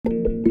Hello.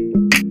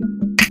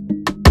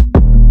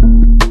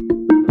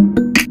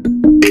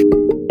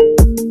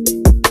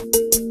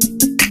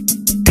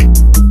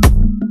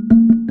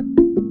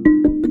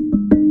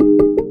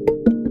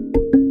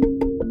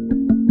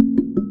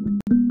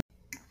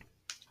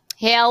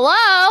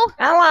 Hello.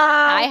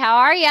 Hi, how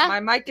are you? My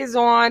mic is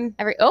on.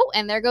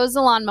 And there goes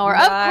the lawnmower.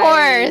 Nice, of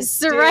course,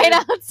 dude. Right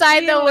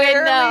outside the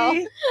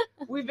window.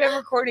 We've been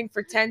recording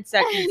for 10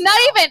 seconds. Not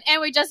even,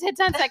 and we just hit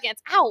 10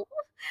 seconds. Ow.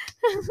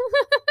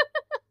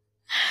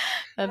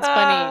 That's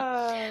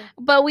funny.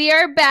 But we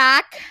are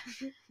back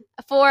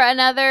for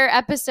another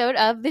episode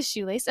of the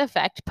Shoelace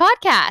Effect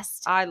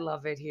podcast. I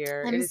love it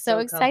here. I'm It is so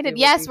excited. with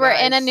Yes, you we're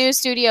in a guys. new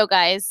studio,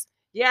 guys.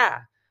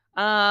 Yeah.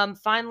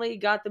 Finally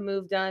got the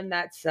move done.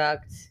 That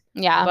sucked.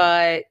 Yeah.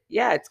 But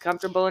yeah, it's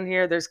comfortable in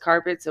here. There's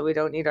carpet, so we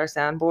don't need our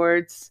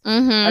soundboards.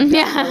 Mm-hmm.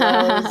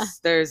 Yeah.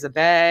 There's a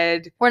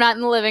bed. We're not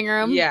in the living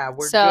room. Yeah,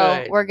 we're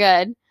good. good. We're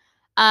good.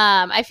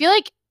 I feel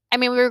like,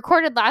 we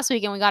recorded last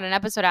week and we got an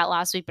episode out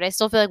last week, but I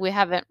still feel like we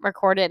haven't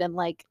recorded in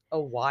like a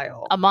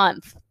while. A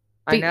month.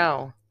 I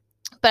know.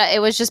 But it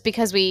was just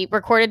because we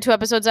recorded 2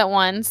 episodes at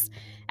once,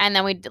 and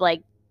then we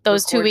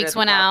those 2 weeks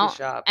went out,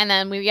 and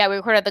then we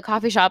recorded at the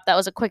coffee shop. That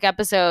was a quick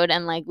episode,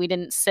 and like we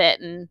didn't sit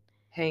and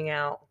hang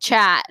out,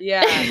 chat.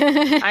 Yeah,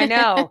 I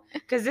know,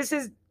 because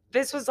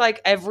this was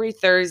like every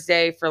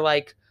Thursday for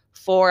like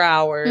 4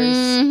 hours,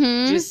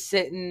 just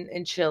sitting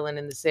and chilling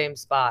in the same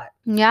spot.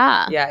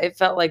 Yeah, it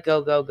felt like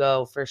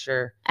go for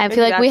sure. I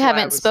feel like we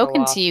haven't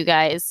spoken to you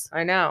guys.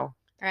 I know.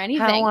 Or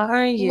anything. How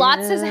are you?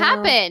 Lots has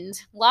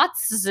happened.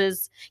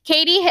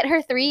 Katie hit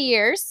her 3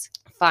 years.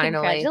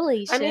 Finally.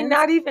 Congratulations. I mean,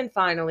 not even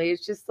finally.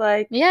 It's just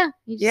like, yeah.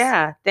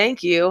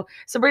 Thank you.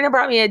 Sabrina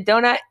brought me a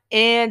donut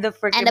and a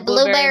freaking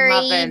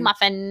blueberry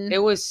muffin. It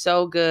was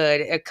so good.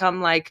 It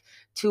come like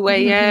 2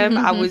 a.m.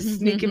 I was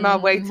sneaking my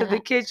way to the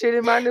kitchen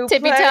in my new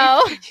tippy place.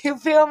 toe. You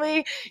feel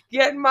me?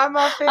 Getting my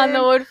muffin on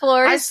the wood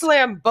floors. I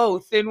slammed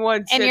both in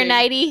one sitting. And your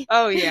nighty.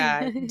 Oh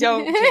yeah,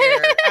 don't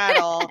care at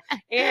all.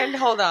 And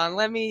hold on,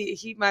 let me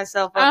heat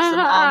myself up some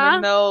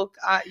almond milk.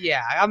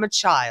 I'm a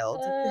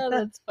child. Oh,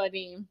 that's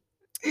funny.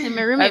 And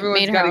my roommate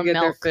Everyone's made her gotta own get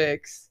milk. their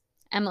fix.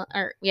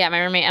 My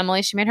roommate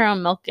Emily, she made her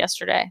own milk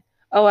yesterday.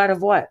 Oh, out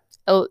of what?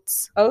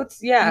 Oats.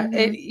 Yeah.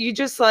 You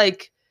just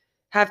like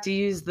have to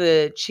use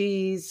the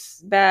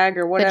cheese bag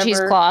or whatever.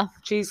 The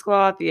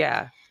cheesecloth.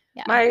 Yeah.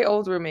 My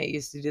old roommate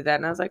used to do that,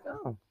 and I was like,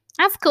 oh,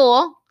 that's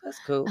cool. That's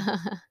cool.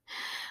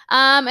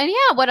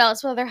 What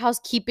else? What other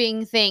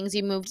housekeeping things?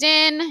 You moved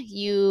in.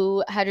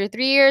 You had your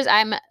 3 years.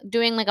 I'm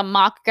doing like a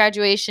mock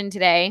graduation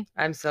today.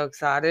 I'm so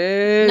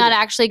excited. Not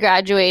actually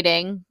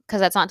graduating because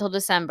that's not until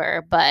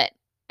December, but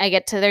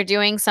they're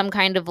doing some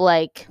kind of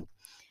like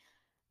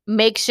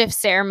makeshift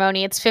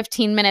ceremony. It's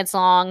 15 minutes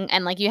long,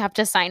 and like you have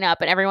to sign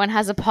up, and everyone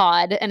has a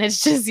pod, and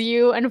it's just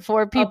you and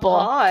 4 people. A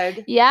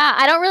pod? Yeah,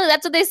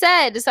 that's what they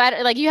said. So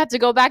you have to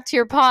go back to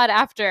your pod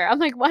after. I'm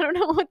like, well, I don't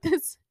know what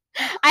this.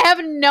 I have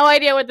no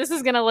idea what this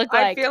is gonna look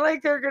like. I feel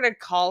like they're gonna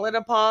call it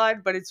a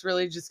pod, but it's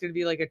really just gonna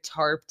be like a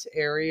tarped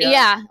area.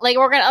 Yeah, like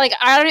we're gonna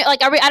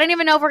I don't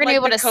even know if we're gonna be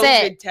able to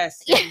sit.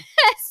 Testing.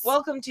 Yes.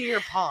 Welcome to your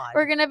pod.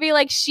 We're gonna be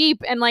like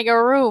sheep in like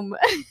a room.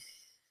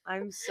 I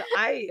am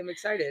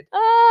excited.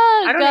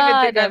 Oh, I don't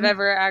even think I've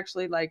ever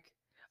actually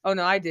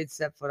I did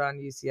step foot on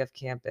UCF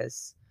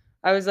campus.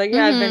 I was like,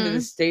 I've been to the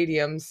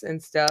stadiums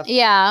and stuff.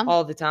 Yeah.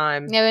 All the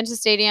time. Yeah, I went to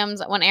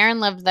stadiums. When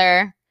Erin lived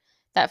there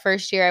that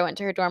first year, I went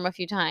to her dorm a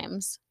few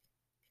times.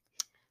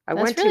 I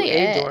went to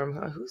a dorm.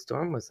 Whose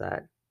dorm was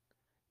that?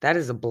 That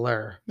is a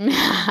blur.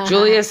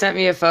 Julia sent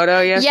me a photo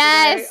yesterday.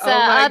 Yes.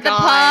 At the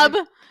pub.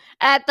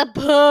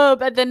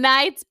 At the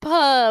Knights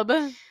pub.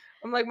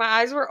 I'm like, my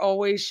eyes were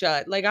always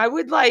shut. Like I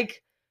would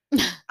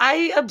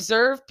I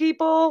observe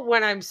people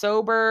when I'm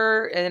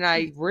sober, and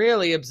I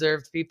really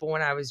observed people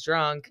when I was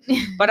drunk.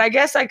 But I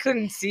guess I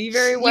couldn't see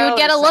very well. You would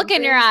get a look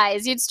in your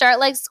eyes. You'd start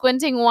like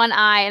squinting one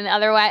eye, and the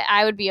other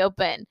eye would be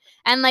open.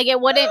 And like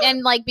it wouldn't,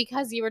 and like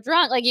because you were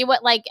drunk, like you would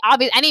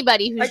obviously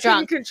anybody who's drunk. I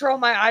couldn't control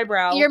my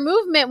eyebrow. Your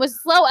movement was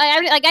slow.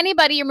 Like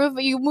anybody,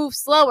 you move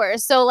slower.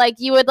 So like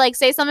you would like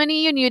say something to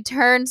you, and you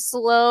turn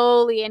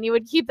slowly, and you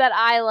would keep that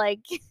eye like.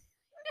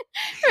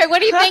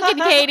 What are you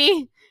thinking,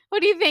 Katie?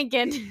 What are you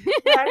thinking?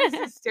 That is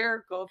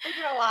hysterical.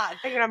 Thinking a lot.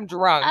 Thinking I'm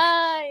drunk.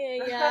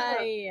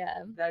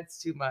 Yeah.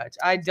 That's too much.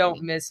 I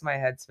don't miss my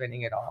head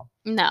spinning at all.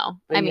 No.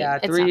 But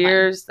 3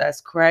 years.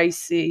 That's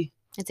crazy.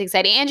 It's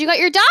exciting. And you got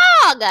your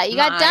dog. You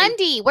got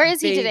Dundee. Where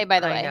is he today, by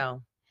the way? I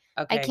know.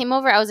 Okay. I came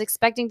over. I was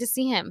expecting to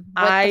see him.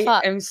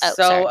 I am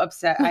so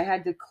upset. I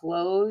had to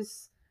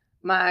close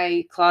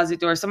my closet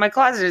door. So my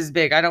closet is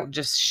big. I don't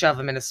just shove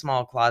him in a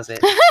small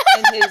closet.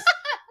 And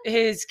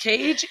his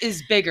cage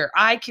is bigger.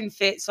 I can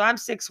fit. So I'm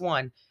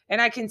 6'1",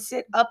 and I can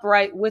sit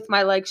upright with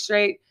my legs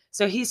straight.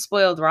 So he's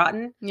spoiled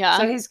rotten. Yeah.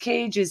 So his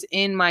cage is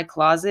in my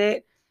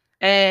closet,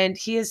 and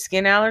he has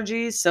skin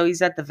allergies. So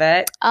he's at the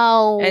vet.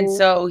 Oh. And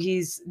so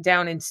he's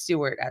down in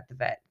Stewart at the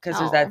vet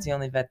because that's the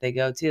only vet they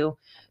go to.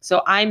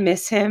 So I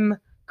miss him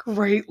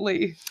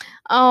greatly.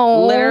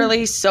 Oh.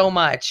 Literally so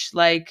much.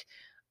 Like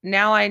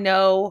now I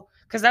know.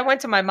 because I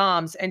went to my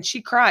mom's and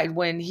she cried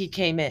when he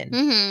came in.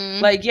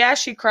 Mm-hmm. Like, yeah,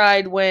 she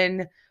cried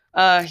when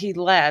he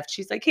left.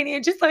 She's like, Kenny,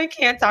 I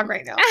can't talk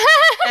right now.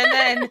 And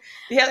then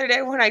the other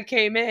day when I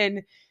came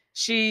in,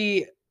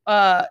 she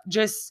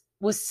just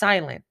was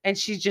silent and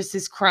she just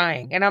is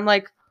crying. And I'm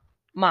like,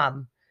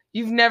 Mom,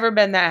 you've never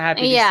been that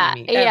happy to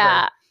see me ever.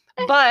 Yeah.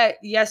 But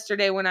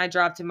yesterday when I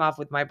dropped him off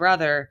with my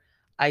brother,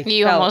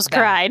 You almost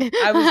cried.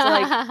 I was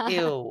like,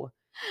 ew.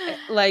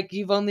 Like,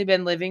 you've only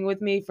been living with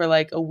me for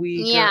like a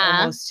week or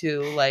almost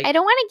 2. Like, I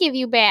don't want to give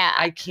you back.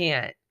 I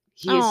can't.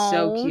 He is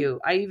so cute.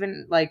 I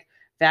even like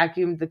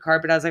vacuumed the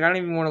carpet. I was like, I don't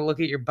even want to look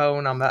at your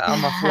bone on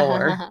the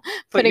floor.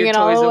 Putting your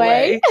toys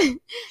away.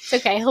 It's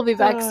okay. He'll be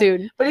back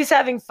soon. But he's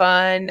having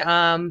fun.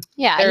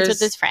 Yeah, he's with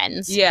his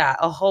friends. Yeah,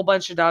 a whole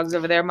bunch of dogs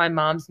over there. My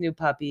mom's new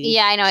puppy.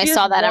 Yeah, I know. I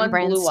saw that on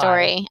Brand's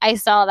story. I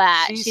saw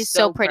that. She's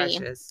so pretty.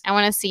 Precious. I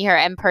want to see her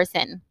in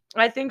person.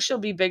 I think she'll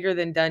be bigger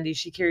than Dundee.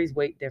 She carries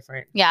weight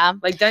different. Yeah.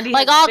 Like Dundee.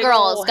 Like all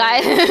girls,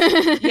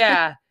 guys.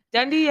 Yeah.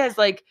 Dundee has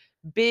like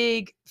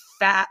big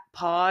fat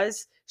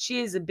paws. She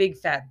has a big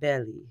fat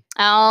belly.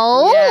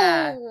 Oh.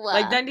 Yeah.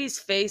 Like Dundee's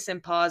face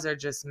and paws are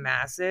just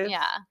massive.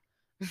 Yeah.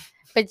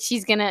 But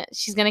she's gonna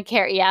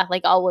carry,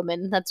 like all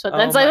women. That's what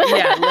that's like.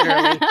 Yeah,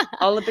 literally.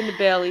 All up in the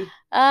belly.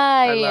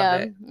 I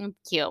love it.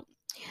 Cute.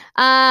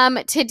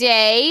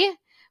 Today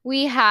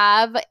we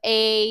have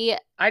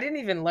I didn't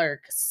even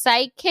lurk.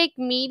 Psychic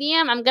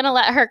medium. I'm gonna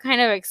let her kind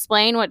of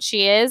explain what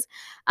she is.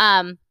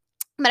 But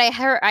I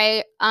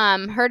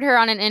heard her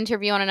on an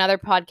interview on another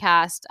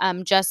podcast,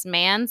 Just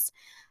Mans.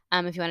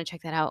 If you want to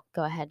check that out,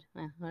 go ahead.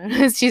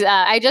 She's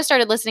I just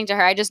started listening to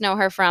her. I just know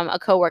her from a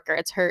coworker.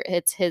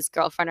 It's his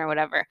girlfriend or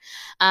whatever.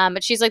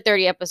 But she's like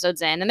 30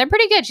 episodes in and they're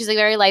pretty good. She's like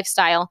very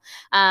lifestyle.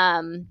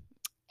 And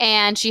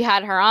she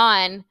had her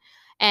on.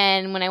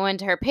 And when I went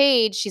to her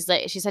page, she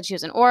said she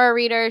was an aura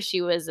reader, she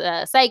was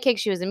a psychic,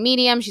 she was a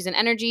medium, she's an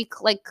energy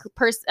cleanser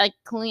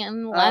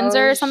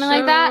or something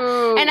like that.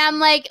 And I'm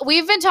like,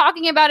 we've been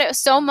talking about it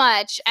so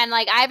much, and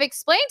like I've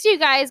explained to you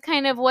guys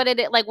kind of what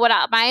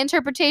my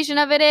interpretation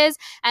of it is,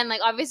 and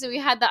like obviously we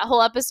had that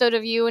whole episode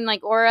of you and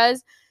like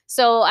auras.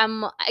 So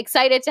I'm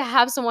excited to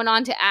have someone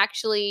on to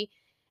actually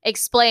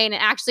explain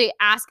and actually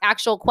ask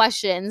actual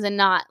questions and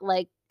not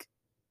like,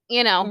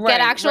 get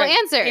actual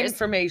answers.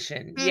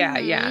 Information.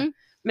 Mm-hmm. Yeah.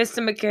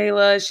 Mr.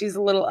 Michaela, she's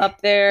a little up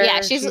there.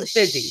 Yeah, she's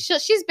busy.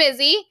 She's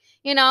busy.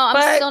 I'm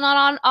but still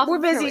not off. We're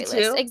of busy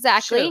too. List.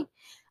 Exactly. Shoot.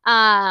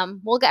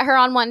 We'll get her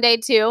on one day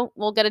too.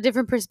 We'll get a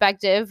different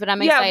perspective, but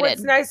I'm excited. Yeah,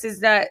 what's nice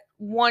is that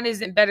one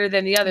isn't better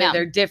than the other. No.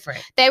 They're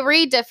different. They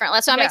read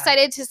different. So I'm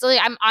excited to see.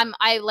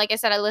 I like I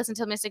said, I listen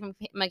to Mystic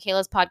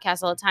Michaela's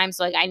podcast all the time.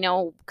 So like I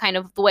know kind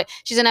of the way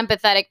she's an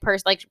empathetic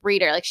person, like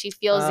reader. Like she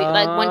feels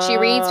like when she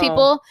reads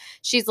people,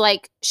 she's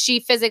like she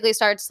physically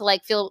starts to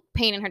like feel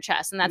pain in her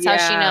chest, and that's how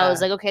she knows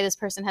like okay, this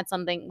person had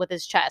something with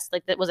his chest.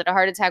 Like was it a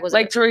heart attack? Was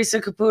like it Teresa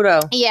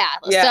Caputo? Yeah.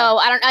 So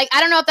I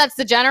don't know if that's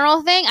the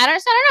general thing. I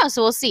don't know.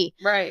 So we'll see.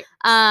 Right.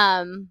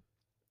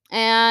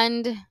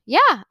 And yeah,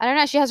 I don't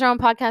know. She has her own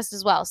podcast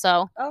as well,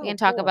 so we can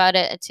talk about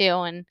it too.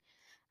 And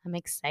I'm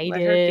excited. Let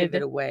her give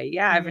it away.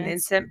 Yeah, I have an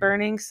incense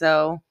burning,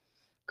 so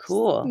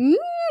cool.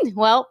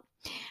 Well,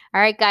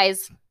 all right,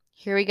 guys,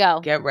 here we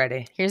go. Get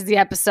ready. Here's the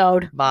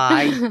episode.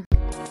 Bye.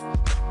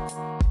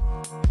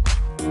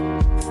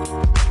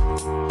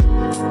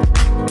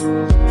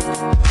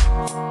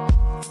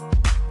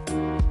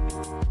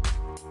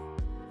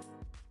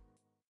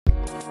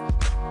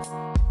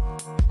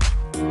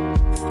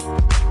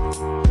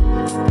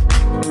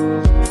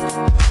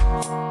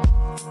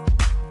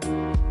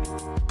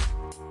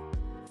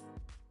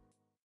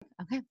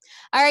 Okay.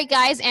 All right,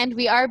 guys. And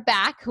we are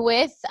back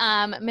with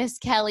Miss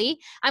Kelly.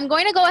 I'm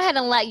going to go ahead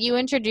and let you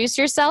introduce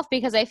yourself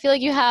because I feel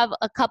like you have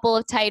a couple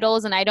of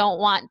titles and I don't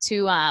want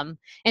to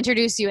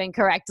introduce you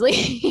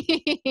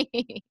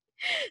incorrectly.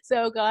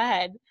 So go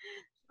ahead.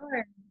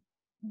 Sure.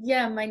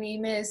 Yeah, my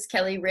name is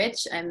Kelly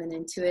Rich. I'm an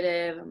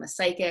intuitive. I'm a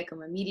psychic.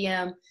 I'm a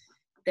medium.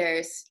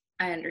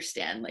 I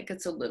understand, like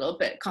it's a little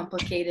bit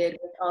complicated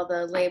with all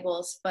the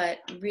labels, but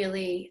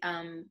really,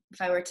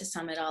 if I were to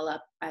sum it all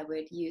up, I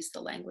would use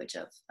the language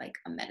of like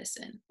a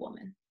medicine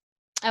woman.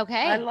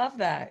 Okay. I love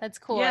that. That's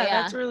cool. Yeah,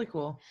 that's really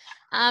cool.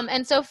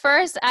 And so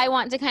first I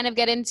want to kind of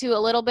get into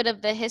a little bit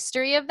of the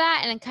history of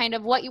that and kind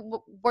of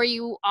were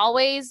you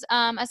always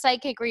a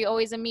psychic? Were you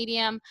always a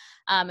medium?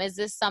 Is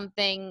this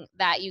something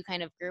that you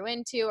kind of grew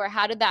into, or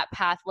how did that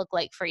path look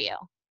like for you?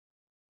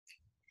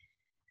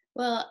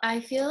 Well, I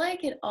feel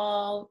like it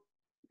all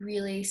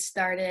really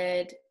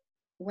started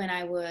when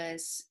I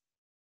was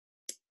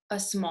a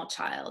small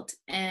child.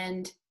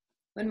 And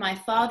when my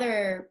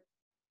father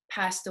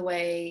passed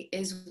away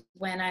is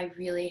when I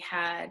really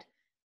had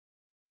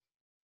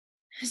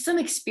some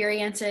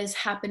experiences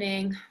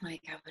happening.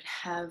 Like I would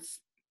have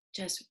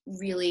just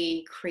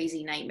really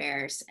crazy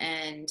nightmares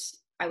and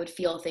I would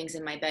feel things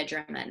in my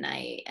bedroom at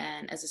night.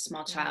 And as a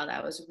small child,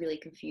 I was really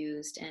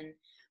confused. And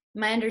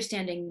my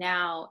understanding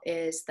now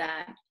is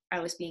that I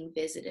was being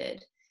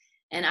visited.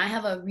 And I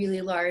have a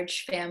really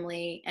large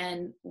family,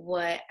 and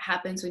what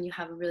happens when you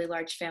have a really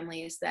large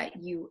family is that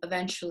you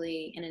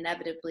eventually and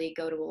inevitably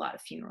go to a lot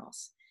of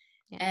funerals.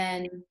 Yeah.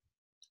 And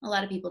a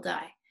lot of people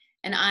die.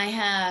 And I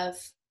have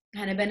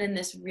kind of been in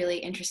this really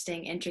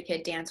interesting,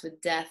 intricate dance with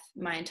death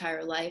my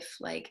entire life,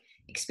 like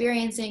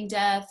experiencing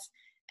death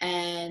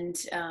and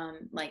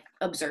like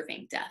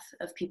observing death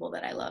of people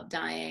that I love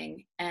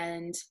dying.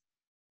 And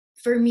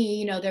for me,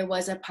 you know, there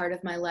was a part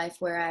of my life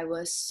where I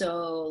was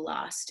so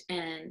lost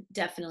and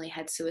definitely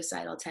had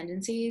suicidal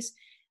tendencies,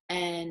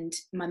 and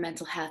my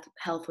mental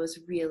health was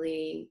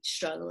really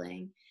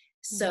struggling.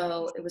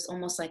 So it was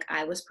almost like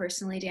I was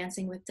personally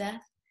dancing with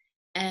death.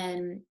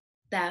 And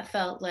that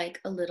felt like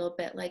a little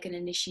bit like an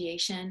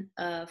initiation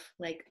of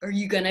like, are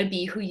you gonna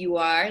be who you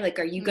are? Like,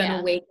 are you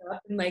gonna wake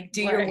up and like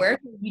do your work?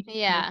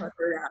 Yeah.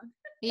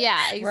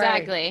 Yeah,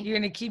 exactly. Right. You're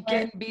gonna keep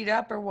getting beat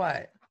up or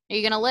what? Are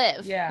you gonna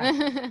live?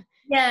 Yeah.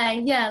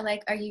 yeah.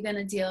 Like, are you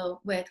gonna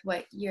deal with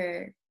what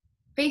you're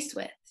faced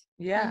with?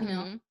 Yeah. You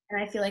know?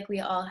 And I feel like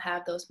we all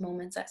have those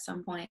moments at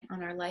some point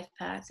on our life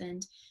path.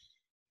 And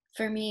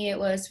for me, it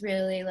was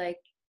really like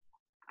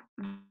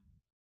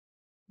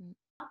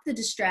the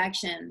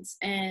distractions,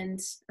 and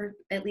or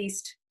at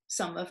least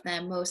some of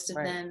them, most of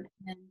them.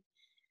 And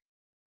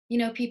you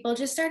know, people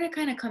just started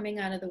kind of coming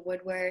out of the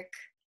woodwork,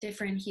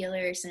 different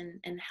healers and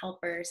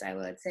helpers, I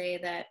would say,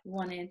 that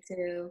wanted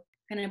to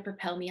kind of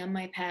propel me on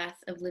my path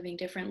of living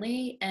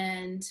differently.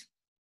 And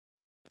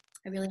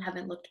I really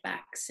haven't looked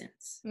back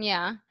since.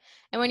 Yeah.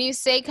 And when you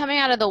say coming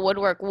out of the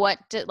woodwork, what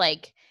did,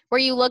 like, were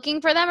you looking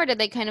for them, or did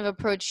they kind of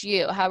approach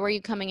you? How were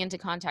you coming into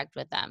contact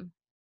with them?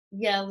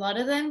 Yeah, a lot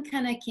of them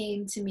kind of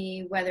came to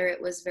me, whether it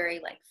was very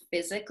like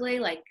physically,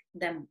 like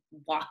them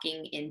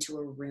walking into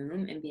a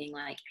room and being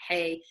like,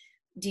 hey,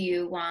 do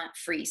you want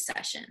free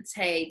sessions?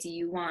 Hey, do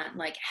you want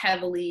like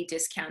heavily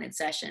discounted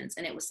sessions?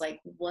 And it was like,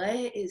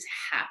 what is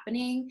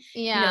happening?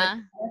 Yeah. You know, it's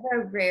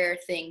kind of a rare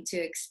thing to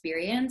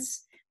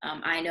experience.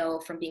 I know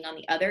from being on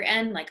the other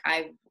end, like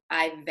I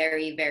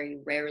very, very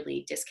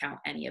rarely discount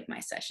any of my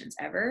sessions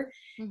ever,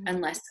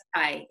 unless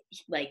I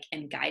like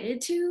am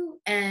guided to.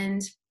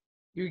 And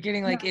you're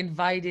getting like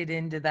invited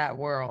into that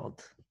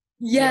world.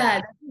 Yeah,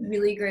 that's a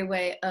really great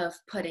way of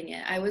putting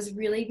it. I was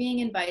really being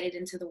invited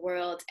into the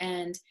world,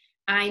 and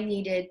I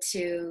needed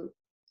to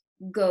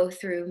go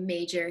through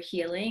major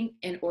healing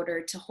in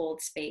order to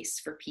hold space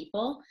for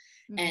people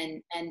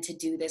and to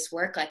do this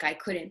work. Like I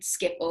couldn't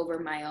skip over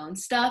my own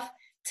stuff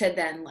to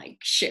then like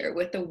share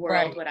with the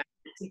world what I had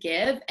to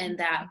give. And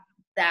that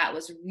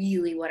was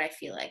really what I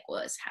feel like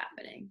was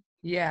happening.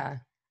 Yeah.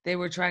 They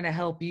were trying to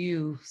help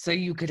you so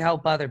you could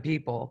help other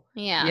people.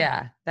 Yeah.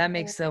 Yeah. That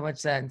makes so much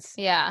sense.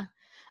 Yeah.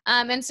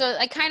 And so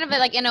I kind of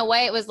like, in a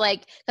way it was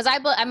like, cause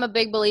I'm a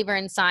big believer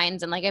in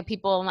signs, and like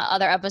people in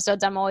other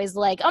episodes, I'm always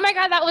like, oh my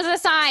God, that was a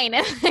sign,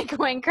 and like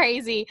going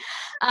crazy.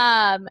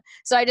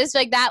 So I just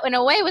like that in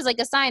a way was like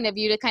a sign of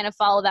you to kind of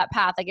follow that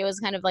path. Like it was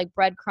kind of like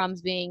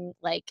breadcrumbs being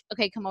like,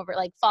 okay, come over,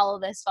 like follow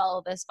this,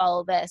 follow this,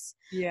 follow this.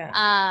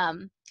 Yeah.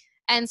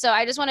 And so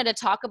I just wanted to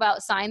talk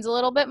about signs a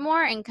little bit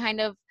more and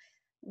kind of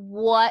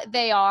what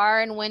they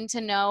are and when to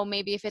know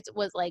maybe if it's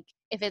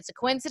a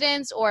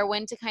coincidence, or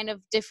when to kind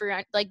of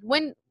different, like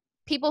when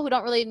people who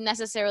don't really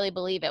necessarily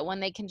believe it, when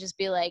they can just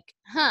be like,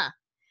 how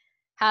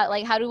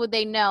would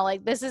they know,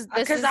 like this is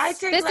because I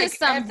take this like is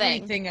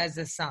something. Everything as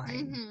a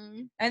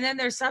sign. And then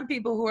there's some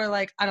people who are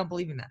like, I don't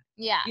believe in that.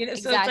 Yeah, you know,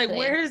 exactly. So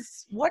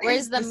it's like,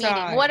 where's the meaning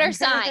sign? What are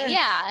signs?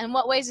 Yeah. And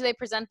what ways do they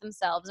present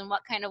themselves, and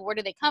what kind of, where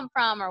do they come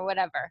from, or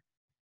whatever?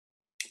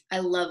 I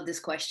love this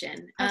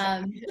question.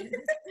 So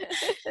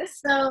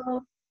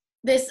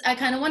I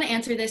kind of want to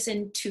answer this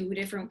in two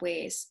different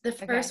ways. The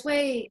first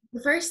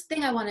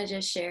thing I want to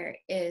just share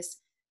is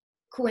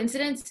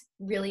coincidence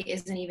really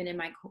isn't even in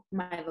my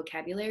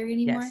vocabulary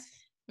anymore.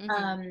 Yes.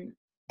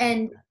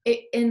 And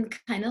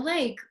kind of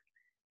like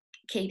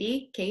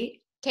Katie,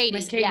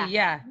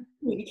 yeah.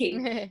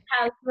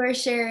 how we're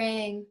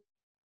sharing,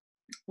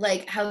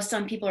 like how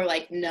some people are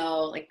like,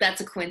 no, like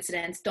that's a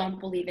coincidence, don't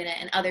believe in it,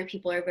 and other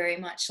people are very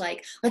much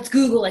like, let's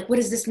Google, like what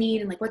does this mean,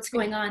 and like what's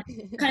going on.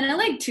 Kind of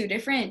like two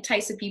different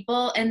types of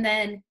people. And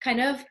then kind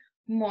of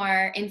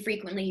more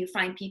infrequently you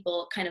find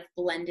people kind of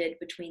blended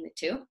between the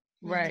two.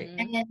 Right.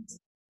 And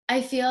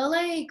I feel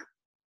like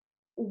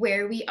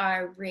where we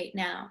are right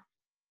now,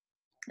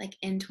 like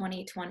in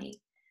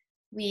 2020,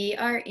 we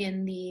are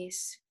in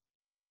these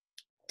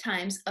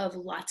times of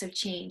lots of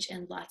change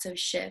and lots of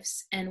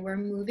shifts, and we're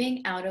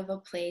moving out of a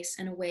place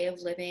and a way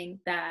of living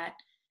that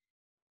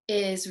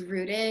is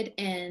rooted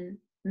in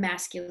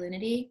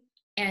masculinity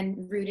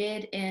and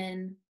rooted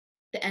in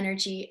the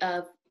energy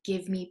of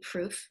give me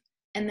proof,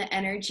 and the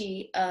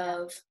energy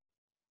of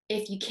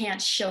if you can't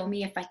show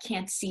me, if I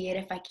can't see it,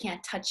 if I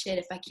can't touch it,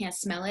 if I can't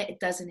smell it, it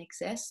doesn't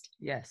exist.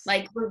 Yes.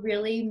 Like we're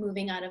really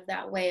moving out of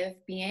that way of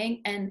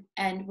being, and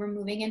we're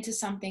moving into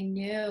something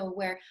new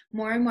where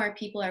more and more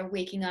people are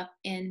waking up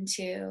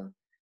into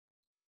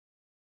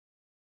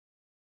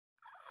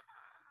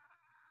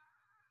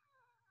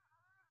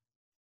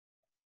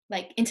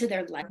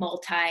their like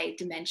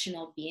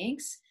multi-dimensional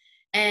beings.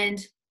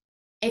 And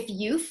if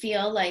you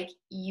feel like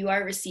you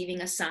are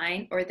receiving a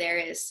sign or there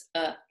is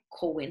a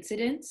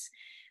coincidence,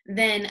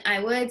 then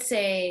I would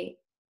say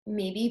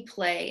maybe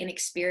play an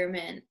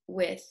experiment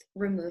with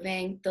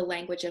removing the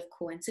language of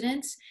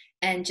coincidence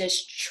and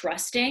just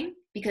trusting,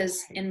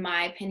 because in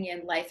my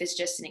opinion, life is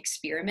just an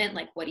experiment.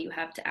 Like, what do you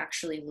have to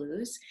actually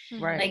lose?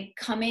 Right. Like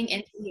coming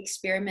into the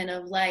experiment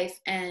of life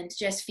and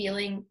just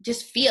feeling,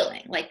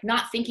 like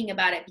not thinking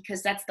about it,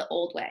 because that's the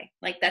old way.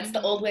 Like that's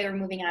the old way. We're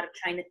moving out of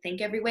trying to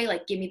think every way.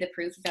 Like, give me the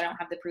proof. If I don't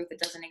have the proof, it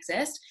doesn't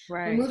exist.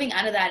 Right. We're moving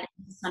out of that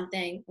into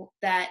something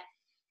that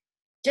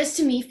just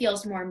to me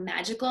feels more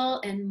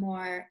magical and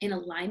more in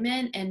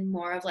alignment and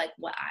more of like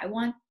what I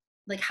want,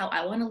 like how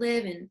I want to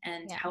live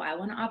and how I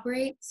want to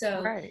operate.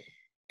 So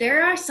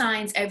there are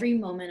signs every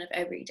moment of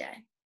every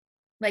day.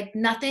 Like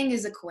nothing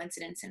is a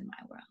coincidence in my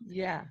world.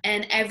 Yeah.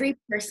 And every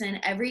person,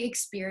 every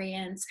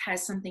experience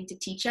has something to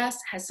teach us,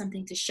 has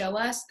something to show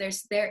us.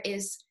 There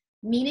is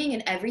meaning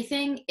in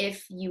everything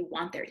if you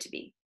want there to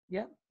be.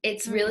 Yep.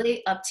 It's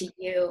really up to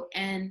you.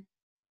 And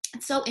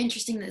it's so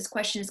interesting that this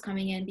question is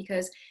coming in,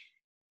 because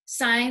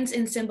signs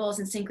and symbols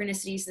and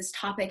synchronicities, this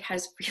topic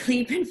has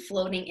really been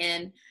floating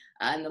in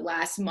the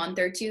last month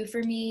or two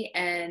for me.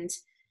 And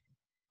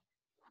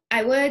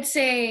I would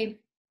say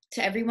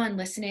to everyone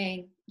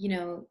listening, you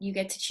know, you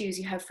get to choose,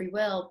 you have free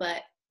will,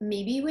 but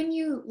maybe when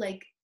you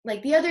like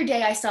the other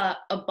day I saw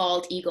a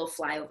bald eagle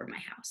fly over my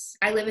house.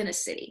 I live in a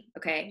city,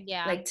 okay?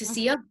 Yeah. Like to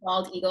see a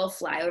bald eagle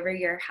fly over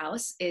your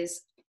house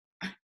is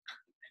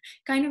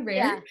kind of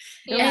rare.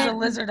 Yeah. There was a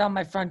lizard on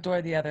my front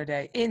door the other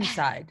day,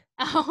 inside.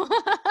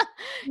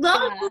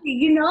 Lovely,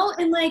 you know,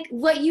 and like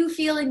what you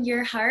feel in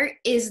your heart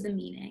is the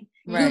meaning.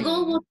 Right.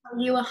 Google will tell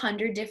you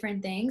 100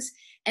 different things.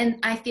 And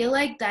I feel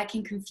like that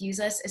can confuse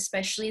us,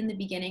 especially in the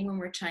beginning when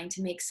we're trying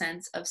to make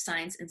sense of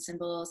signs and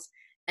symbols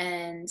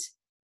and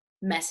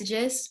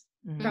messages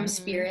from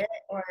spirit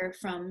or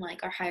from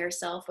like our higher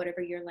self,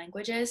 whatever your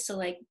language is. So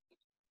like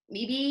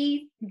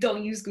maybe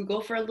don't use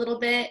Google for a little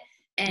bit.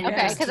 And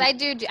okay, because I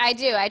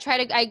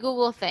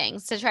Google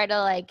things to try to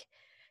like,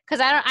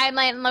 because I'm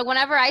like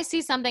whenever I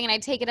see something and I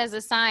take it as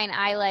a sign,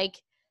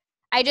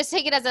 I just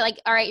take it as like,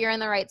 all right, you're in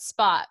the right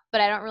spot,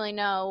 but I don't really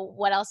know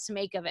what else to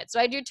make of it. So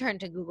I do turn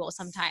to Google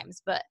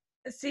sometimes, but.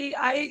 See,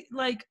 I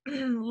like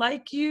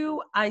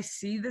you, I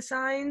see the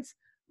signs,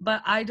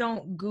 but I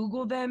don't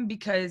Google them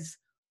because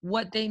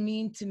what they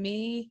mean to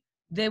me,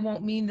 they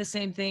won't mean the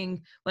same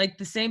thing. Like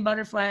the same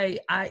butterfly,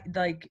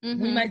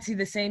 we might see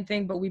the same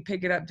thing, but we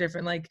pick it up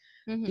different. Like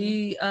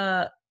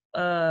a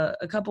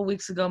couple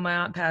weeks ago, my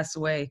aunt passed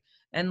away,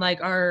 and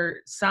like our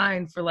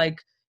sign for like,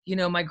 you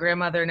know, my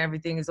grandmother and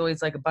everything is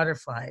always like a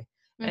butterfly.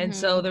 And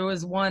so there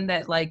was one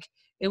that like,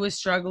 it was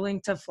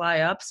struggling to fly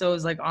up. So it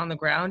was like on the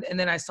ground, and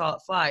then I saw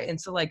it fly. And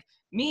so like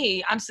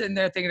me, I'm sitting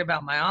there thinking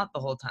about my aunt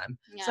the whole time.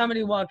 Yeah.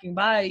 Somebody walking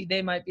by,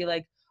 they might be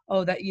like,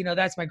 oh, that, you know,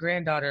 that's my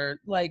granddaughter.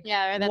 Like,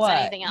 yeah, or that's what?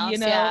 Anything else, you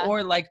know, yeah.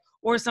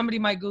 or somebody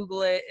might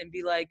Google it and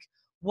be like,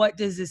 what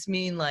does this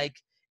mean? Like,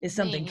 is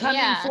something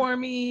coming for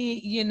me?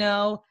 You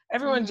know,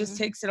 everyone just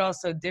takes it all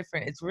so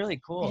different. It's really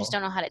cool. I just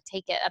don't know how to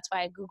take it. That's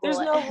why I Google There's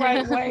it. no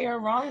right way or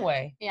wrong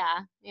way.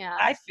 Yeah.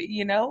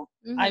 You know,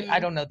 I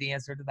don't know the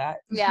answer to that.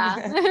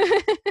 Yeah.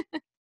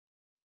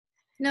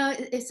 No,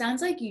 it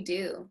sounds like you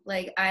do.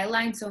 Like I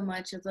align so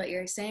much with what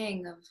you're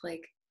saying of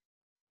like,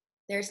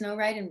 there's no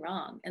right and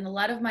wrong. And a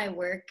lot of my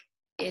work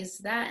is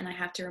that, and I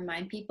have to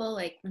remind people,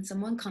 like when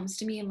someone comes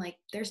to me, I'm like,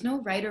 there's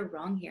no right or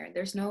wrong here.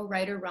 There's no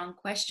right or wrong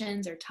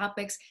questions or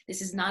topics.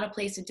 This is not a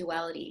place of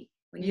duality.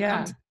 When you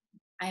come to me,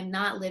 I'm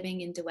not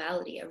living in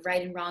duality of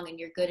right and wrong and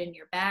you're good and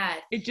you're bad.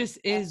 It just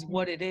is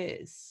what it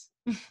is.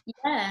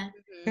 Yeah.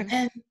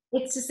 And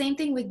it's the same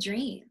thing with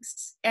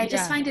dreams. I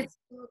just find it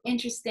so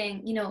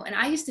interesting, you know, and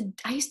I used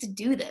to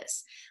do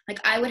this. Like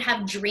I would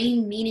have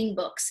dream meaning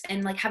books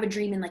and like have a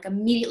dream and like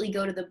immediately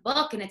go to the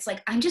book. And it's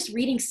like, I'm just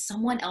reading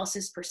someone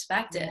else's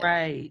perspective.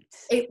 Right.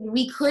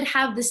 We could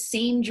have the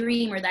same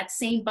dream or that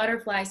same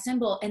butterfly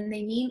symbol and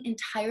they mean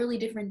entirely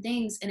different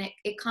things. And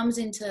it comes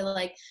into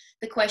like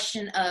the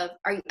question of,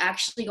 are you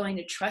actually going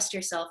to trust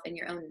yourself and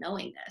your own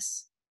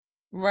knowingness?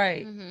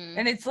 Right.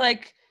 And it's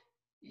like,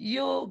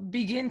 you'll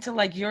begin to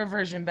like your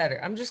version better.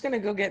 I'm just gonna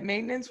go get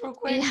maintenance real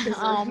quick. Yeah.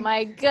 Oh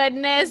my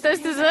goodness,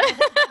 this is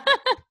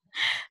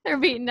they're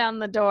beating down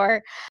the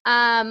door.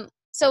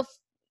 So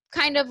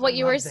kind of what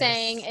you were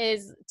saying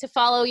is to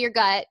follow your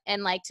gut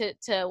and like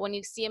to when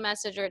you see a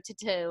message or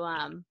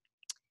to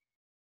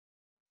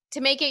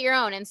make it your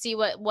own and see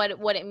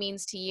what it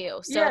means to you.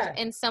 So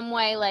in some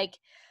way, like,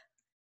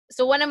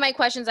 so one of my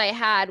questions I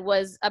had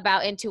was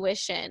about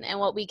intuition and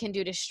what we can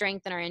do to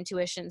strengthen our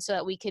intuition so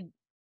that we could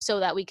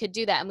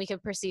do that and we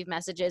could perceive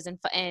messages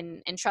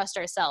and trust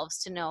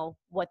ourselves to know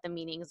what the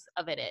meanings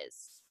of it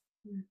is.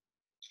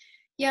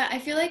 Yeah, I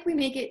feel like we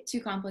make it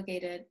too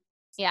complicated.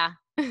 Yeah.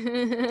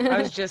 I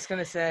was just going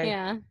to say.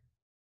 Yeah.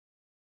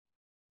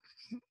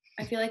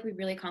 I feel like we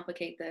really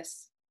complicate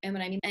this. And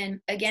what I mean, and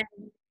again,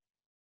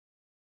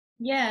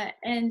 yeah,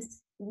 and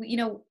you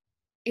know,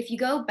 if you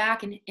go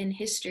back in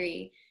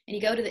history and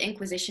you go to the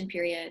Inquisition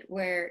period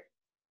where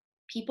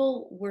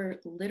people were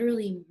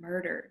literally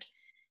murdered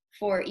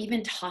for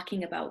even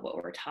talking about what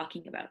we're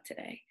talking about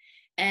today.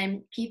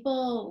 And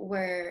people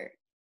were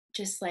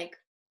just like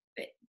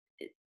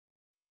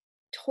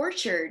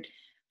tortured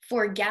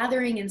for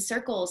gathering in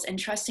circles and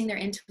trusting their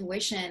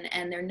intuition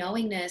and their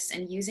knowingness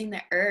and using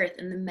the earth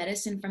and the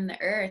medicine from the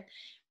earth.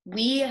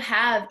 We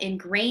have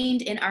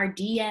ingrained in our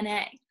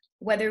DNA,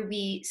 whether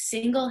we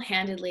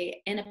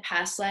single-handedly in a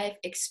past life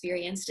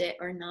experienced it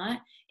or not,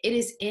 it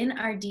is in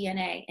our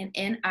DNA and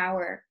in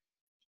our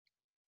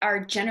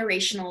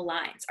generational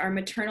lines, our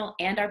maternal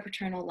and our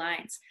paternal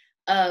lines,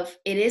 of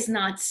it is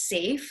not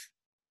safe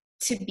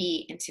to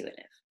be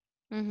intuitive.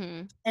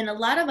 Mm-hmm. And a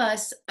lot of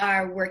us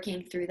are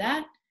working through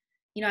that.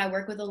 You know, I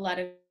work with a lot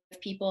of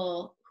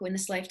people who in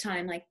this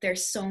lifetime, like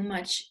there's so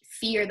much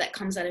fear that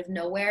comes out of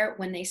nowhere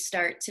when they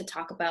start to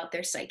talk about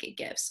their psychic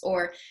gifts,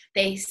 or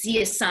they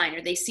see a sign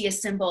or they see a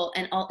symbol,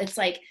 and all, it's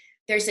like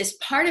there's this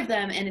part of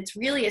them, and it's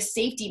really a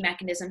safety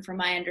mechanism from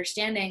my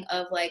understanding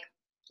of like,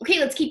 okay,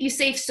 let's keep you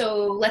safe,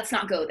 so let's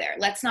not go there.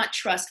 Let's not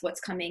trust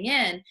what's coming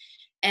in.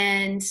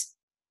 And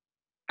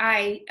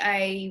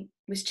I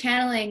was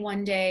channeling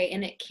one day,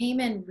 and it came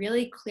in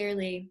really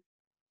clearly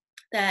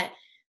that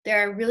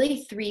there are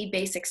really 3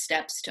 basic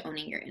steps to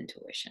owning your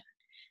intuition.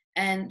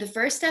 And the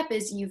first step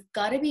is you've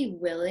got to be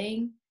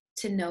willing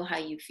to know how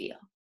you feel.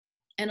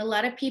 And a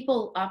lot of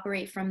people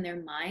operate from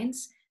their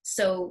minds,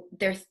 so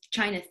they're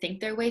trying to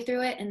think their way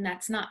through it, and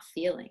that's not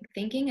feeling.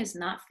 Thinking is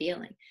not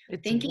feeling.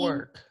 It's Thinking,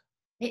 work.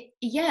 And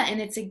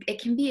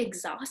it can be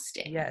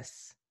exhausting.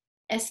 Yes.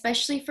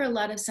 Especially for a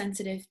lot of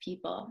sensitive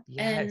people.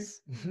 Yes.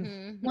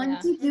 And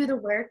once you do the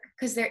work,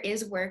 because there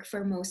is work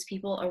for most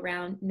people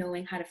around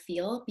knowing how to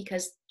feel,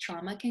 because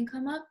trauma can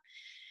come up.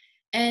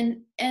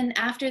 And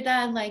after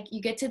that, like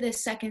you get to the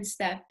second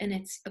step, and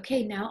it's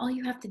okay, now all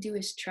you have to do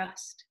is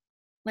trust.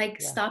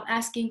 Like, stop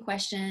asking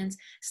questions,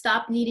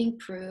 stop needing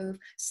proof,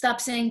 stop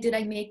saying, did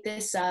I make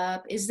this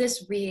up? Is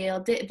this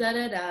real?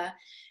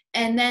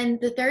 And then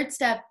the third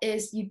step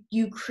is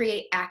you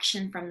create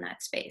action from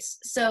that space.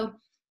 So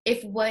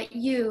if what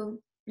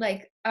you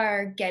like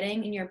are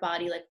getting in your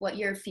body, like what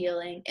you're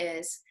feeling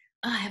is,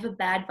 oh, I have a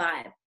bad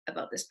vibe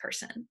about this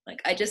person.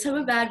 Like, I just have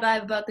a bad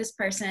vibe about this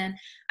person.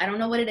 I don't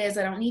know what it is.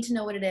 I don't need to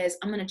know what it is.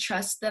 I'm going to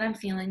trust that I'm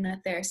feeling that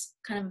there's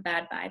kind of a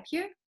bad vibe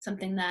here,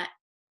 something that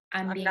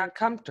I'm not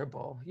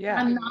comfortable.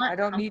 Yeah. I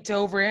don't need to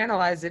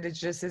overanalyze it. It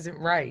just isn't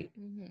right.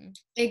 Mm-hmm.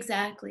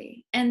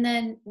 Exactly. And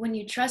then when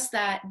you trust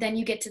that, then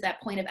you get to that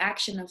point of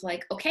action of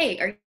like, okay,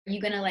 are you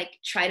going to like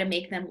try to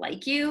make them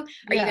like you?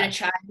 Are you going to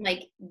try to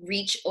like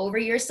reach over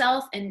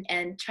yourself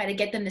and try to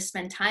get them to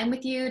spend time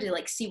with you to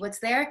like see what's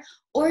there?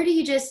 Or do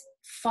you just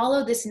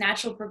follow this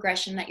natural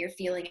progression that you're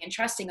feeling and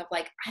trusting of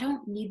like, I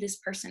don't need this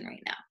person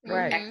right now.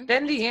 Right. Mm-hmm.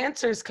 Then the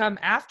answers come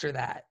after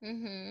that.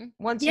 Mm-hmm.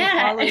 Once you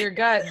follow your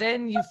gut,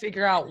 then you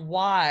figure out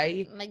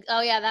why. Like,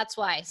 oh yeah, that's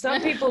why.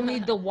 Some people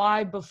need the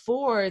why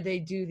before they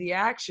do the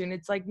action.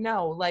 It's like,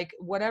 no, like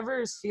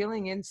whatever is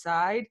feeling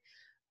inside,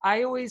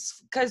 I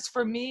always, because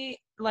for me,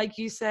 like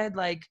you said,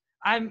 like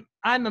I'm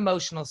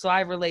emotional, so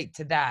I relate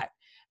to that.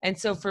 And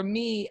so for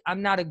me,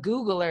 I'm not a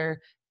Googler,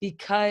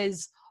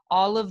 because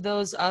all of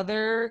those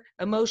other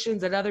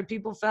emotions that other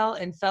people felt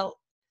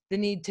the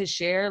need to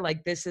share,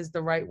 like this is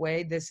the right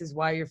way, this is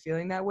why you're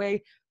feeling that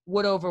way,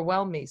 would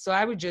overwhelm me. So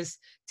I would just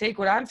take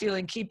what I'm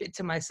feeling, keep it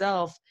to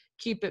myself,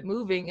 keep it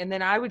moving, and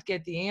then I would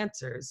get the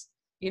answers.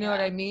 You know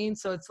what I mean?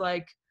 So it's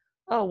like,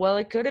 oh, well,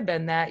 it could have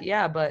been that.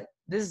 Yeah, but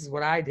this is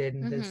what I did,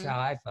 and this is how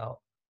I felt.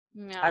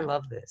 Yeah. I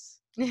love this.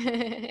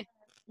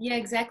 Yeah,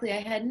 exactly. I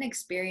had an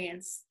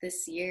experience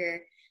this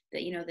year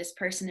that, you know, this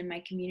person in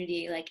my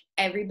community, like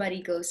everybody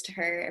goes to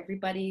her,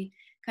 everybody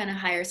kind of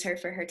hires her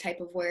for her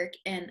type of work.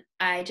 And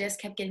I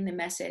just kept getting the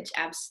message,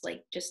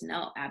 just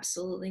no,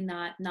 absolutely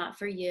not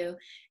for you.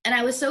 And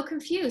I was so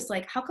confused,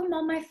 like, how come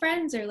all my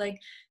friends are like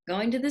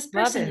going to this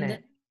person?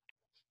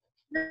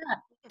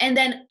 And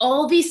then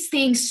all these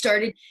things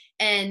started,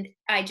 and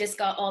I just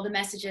got all the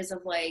messages of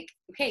like,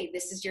 okay,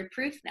 this is your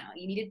proof now.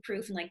 You needed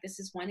proof, and like, this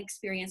is one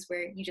experience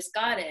where you just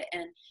got it.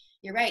 And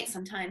you're right.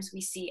 Sometimes we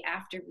see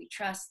after we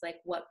trust, like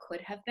what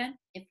could have been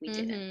if we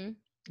didn't.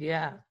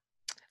 Yeah.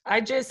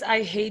 I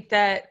hate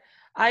that.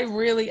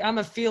 I'm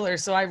a feeler.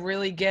 So I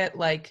really get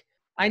like,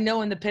 I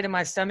know in the pit of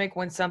my stomach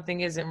when something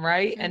isn't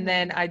right. And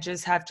then I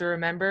just have to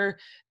remember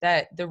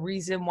that the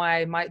reason why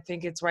I might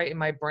think it's right in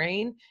my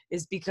brain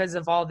is because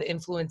of all the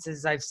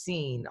influences I've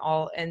seen.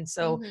 And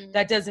so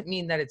that doesn't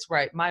mean that it's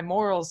right. My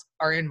morals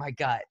are in my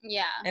gut.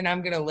 Yeah. And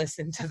I'm going to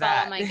listen to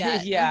that. Follow my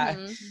gut. Yeah.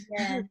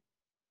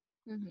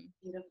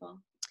 Beautiful.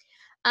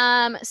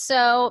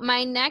 So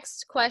my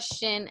next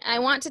question, I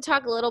want to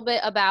talk a little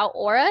bit about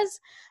auras,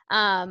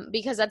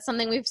 because that's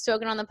something we've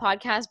spoken on the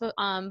podcast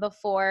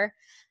before.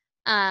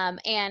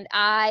 And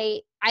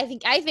I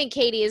think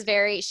Katie is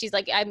she's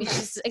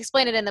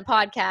explained it in the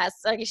podcast.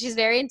 Like, she's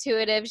very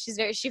intuitive.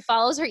 She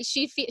follows her,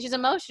 she's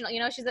emotional, you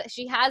know,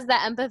 she has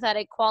that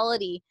empathetic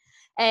quality.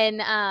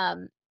 And,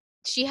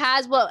 she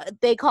has what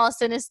they call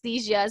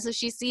synesthesia, so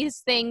she sees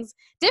things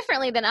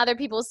differently than other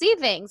people see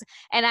things.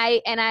 And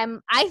I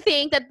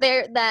think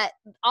that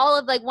all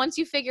of like once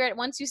you take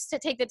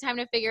the time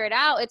to figure it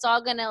out, it's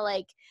all gonna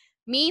like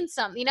mean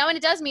something, you know. And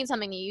it does mean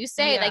something to you. You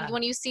say like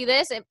when you see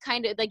this, it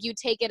kind of like you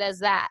take it as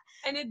that.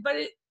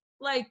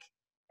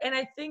 And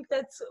I think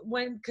that's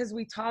because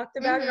we talked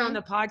about it on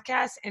the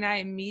podcast, and I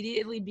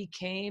immediately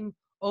became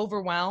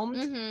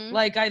overwhelmed.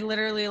 Like I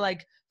literally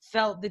like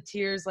felt the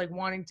tears like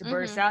wanting to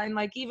burst out, and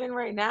like even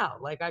right now,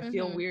 like I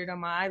feel weird on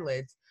my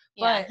eyelids.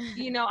 But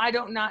I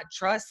don't not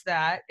trust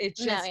that.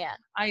 It's just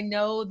I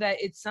know that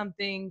it's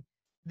something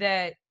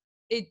that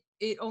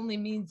it only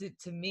means it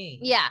to me.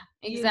 Yeah,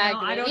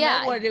 exactly. I don't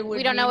know what it would.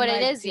 We don't know what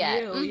like it is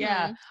yet.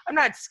 Yeah, I'm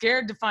not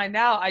scared to find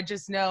out. I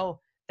just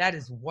know that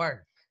is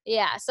work.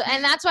 Yeah. So,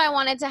 and that's why I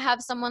wanted to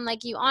have someone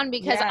like you on,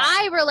 because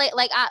I relate,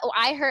 like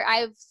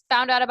I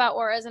found out about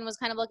auras and was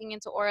kind of looking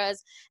into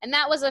auras, and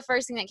that was the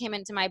first thing that came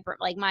into my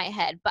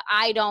head, but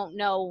I don't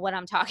know what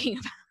I'm talking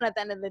about at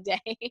the end of the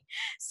day.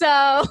 So,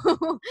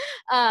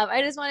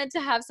 I just wanted to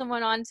have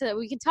someone on so that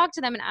we can talk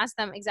to them and ask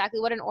them exactly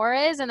what an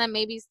aura is. And then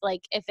maybe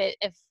like if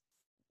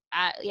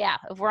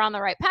we're on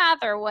the right path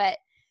or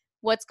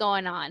what's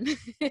going on.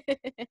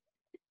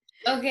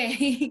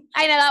 Okay.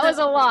 I know that was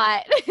a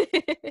lot.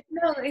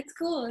 No, it's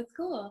cool. It's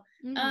cool.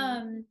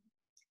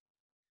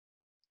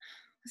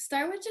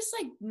 Start with just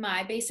like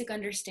my basic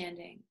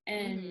understanding,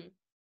 and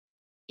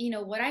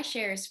what I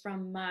share is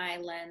from my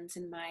lens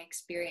and my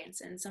experience,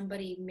 and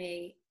somebody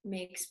may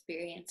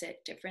experience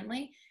it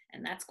differently,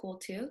 and that's cool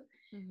too.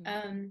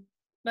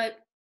 But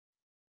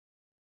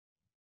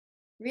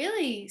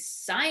really,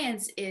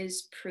 science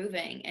is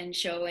proving and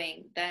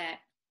showing that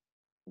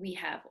we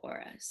have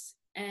auras,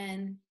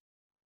 and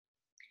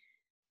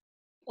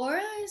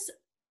auras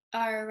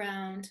are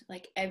around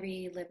like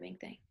every living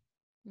thing.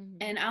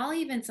 And I'll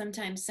even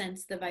sometimes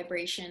sense the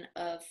vibration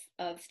of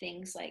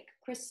things like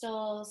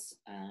crystals,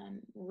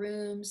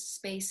 rooms,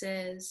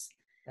 spaces.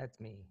 That's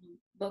me.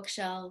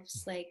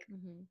 Bookshelves, like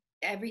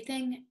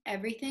everything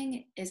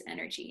is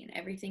energy, and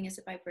everything is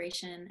a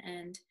vibration.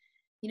 And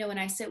when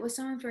I sit with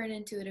someone for an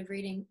intuitive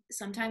reading,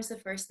 sometimes the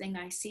first thing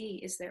I see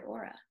is their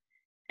aura,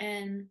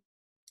 and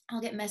I'll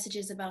get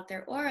messages about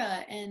their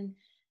aura. And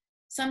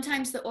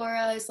sometimes the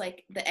aura is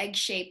like the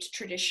egg-shaped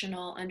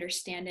traditional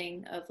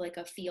understanding of like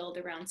a field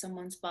around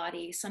someone's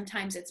body.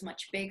 Sometimes it's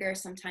much bigger,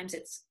 sometimes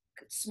it's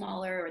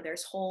smaller, or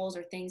there's holes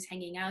or things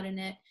hanging out in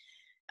it.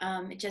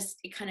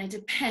 It kind of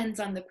depends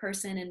on the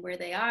person and where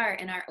they are.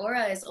 And our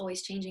aura is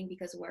always changing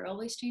because we're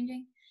always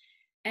changing.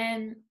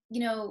 And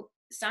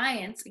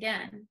science,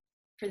 again,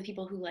 for the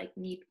people who like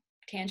need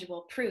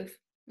tangible proof,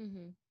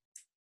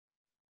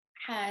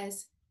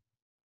 has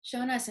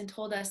shown us and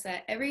told us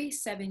that every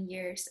 7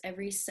 years,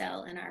 every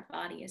cell in our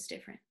body is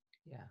different.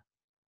 Yeah.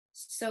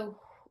 So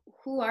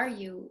who are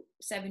you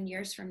 7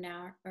 years from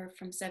now or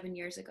from 7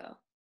 years ago?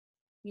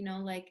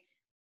 Like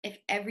if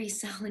every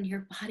cell in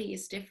your body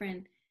is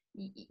different,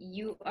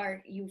 you've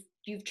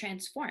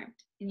transformed,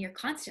 and you're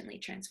constantly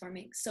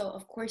transforming. So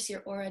of course your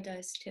aura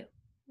does too.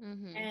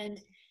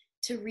 And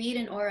to read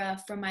an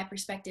aura from my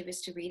perspective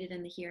is to read it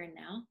in the here and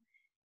now.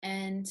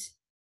 And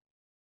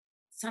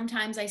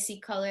sometimes I see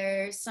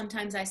colors,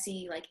 sometimes I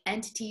see like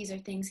entities or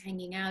things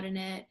hanging out in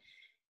it.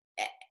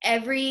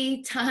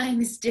 Every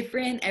time is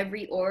different,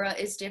 every aura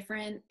is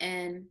different,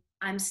 and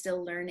I'm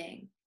still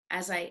learning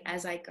as I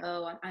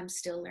go. I'm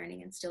still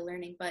learning and still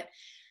learning. But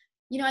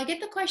I get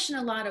the question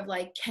a lot of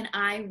like, can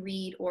I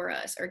read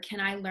auras, or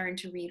can I learn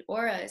to read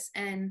auras?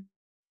 And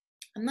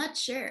I'm not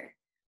sure.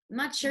 I'm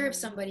not sure if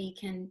somebody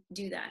can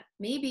do that.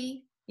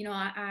 Maybe,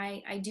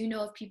 I do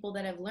know of people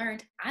that have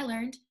learned. I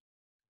learned.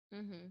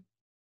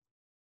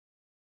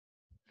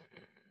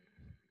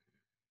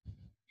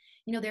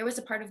 There was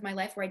a part of my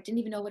life where I didn't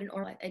even know what an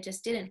aura, I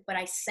just didn't, but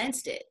I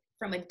sensed it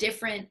from a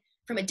different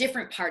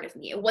part of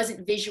me. It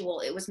wasn't visual.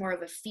 It was more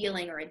of a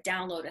feeling or a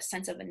download, a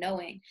sense of a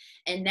knowing.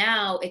 And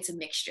now it's a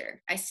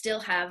mixture. I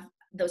still have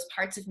those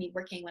parts of me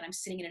working when I'm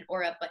sitting in an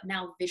aura, but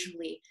now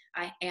visually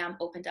I am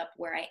opened up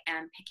where I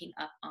am picking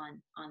up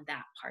on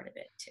that part of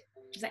it too.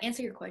 Does that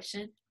answer your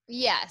question?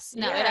 Yes.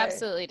 No, it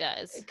absolutely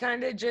does. It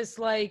kind of just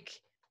like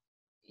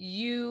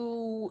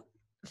you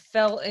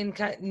felt and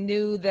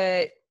knew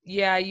that,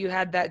 you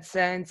had that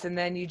sense, and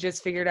then you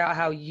just figured out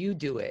how you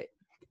do it.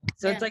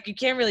 So it's like you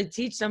can't really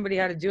teach somebody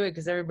how to do it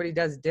because everybody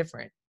does it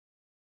different.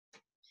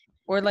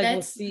 Or like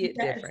we'll see it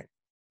different.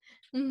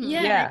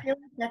 Yeah, I feel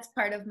like that's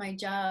part of my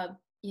job,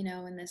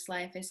 in this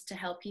life, is to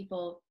help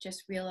people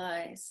just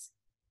realize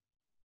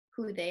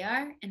who they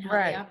are and how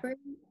they operate,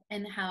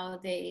 and how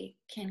they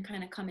can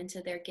kind of come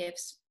into their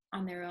gifts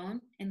on their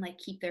own and like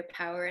keep their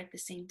power at the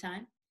same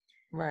time.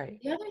 Right.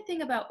 The other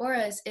thing about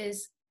auras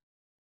is,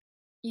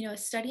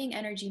 studying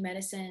energy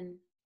medicine.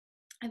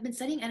 I've been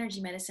studying energy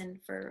medicine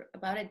for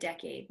about a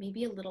decade,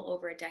 maybe a little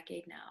over a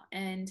decade now.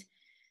 And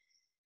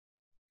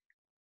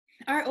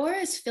our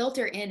auras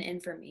filter in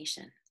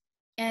information.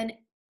 And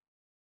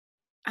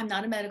I'm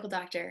not a medical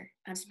doctor.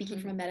 I'm speaking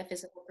from a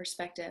metaphysical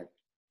perspective.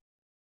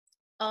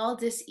 All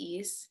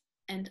dis-ease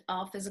and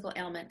all physical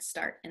ailments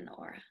start in the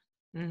aura.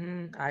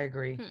 I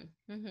agree.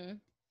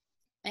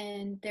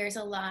 And there's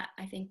a lot,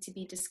 I think, to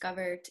be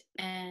discovered.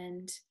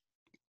 And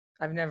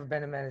I've never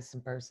been a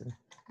medicine person.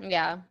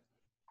 Yeah.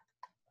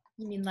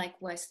 You mean like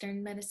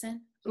Western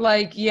medicine?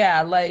 Like,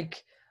 yeah,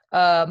 like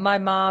my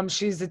mom,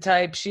 she's the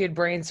type, she had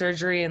brain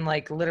surgery and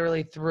like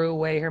literally threw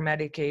away her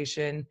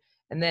medication.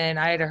 And then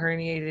I had a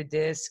herniated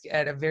disc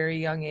at a very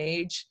young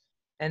age.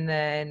 And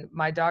then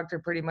my doctor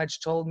pretty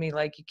much told me,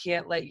 like, you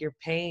can't let your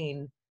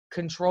pain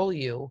control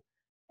you.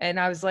 And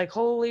I was like,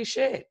 holy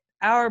shit,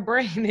 our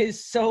brain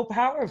is so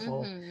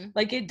powerful.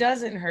 Like, it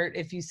doesn't hurt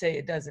if you say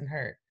it doesn't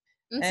hurt.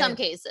 In some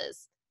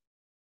cases.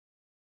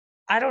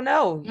 I don't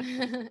know.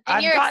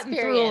 I've gotten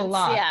through a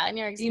lot. Yeah, in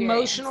your experience.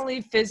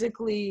 Emotionally,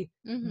 physically,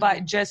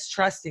 but just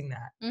trusting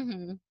that.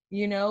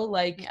 You know,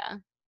 like,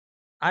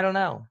 I don't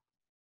know.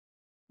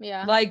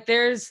 Yeah. Like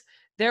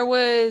there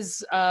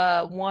was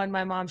one,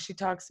 my mom, she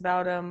talks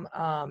about him.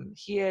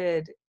 He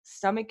had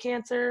stomach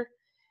cancer,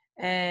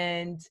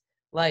 and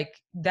like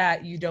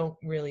that you don't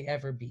really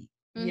ever beat,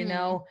 you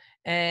know?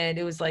 And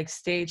it was like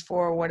stage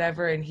 4 or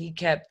whatever, and he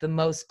kept the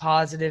most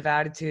positive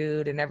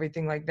attitude and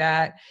everything like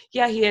that.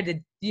 Yeah, he had to,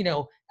 you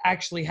know,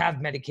 actually have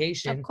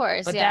medication. Of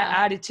course, but that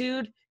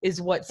attitude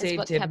is what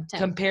saved him kept him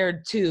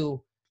compared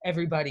to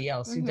everybody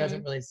else who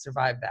doesn't really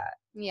survive that.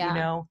 You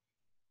know?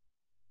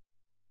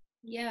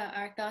 Yeah,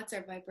 our thoughts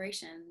are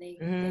vibration.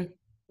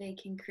 They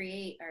can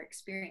create our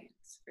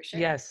experience, for sure.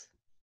 Yes.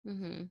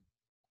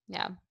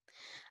 Yeah.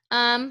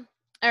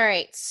 All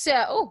right.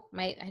 So,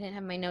 I didn't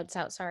have my notes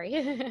out,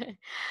 sorry.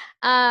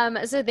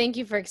 So thank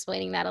you for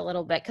explaining that a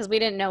little bit, because we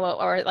didn't know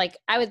what, or like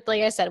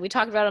I said, we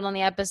talked about it on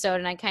the episode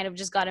and I kind of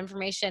just got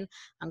information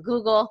on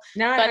Google.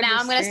 But now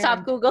I'm going to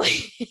stop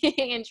Googling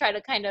and try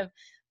to kind of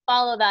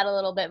follow that a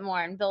little bit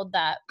more and build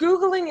that.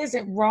 Googling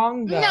isn't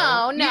wrong though.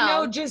 No. You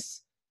know,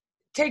 just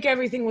take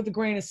everything with a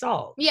grain of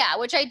salt. Yeah,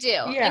 which I do.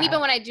 Yeah. And even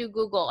when I do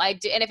Google, I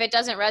do. And if it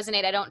doesn't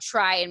resonate, I don't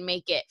try and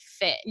make it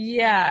fit.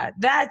 Yeah,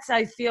 that's,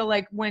 I feel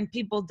like when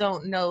people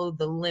don't know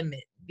the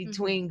limit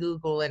between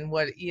Google and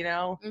what, you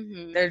know,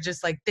 they're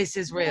just like, this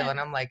is real. And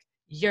I'm like,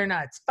 you're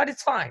nuts. But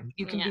it's fine.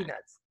 You can be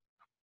nuts.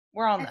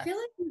 We're all nuts. I feel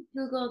like with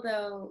Google,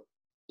 though,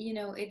 you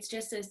know, it's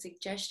just a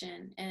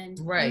suggestion. And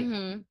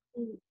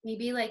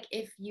maybe like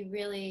if you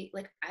really,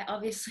 like, I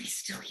obviously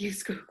still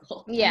use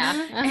Google.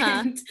 Yeah.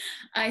 And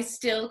I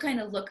still kind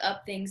of look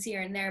up things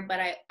here and there, but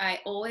I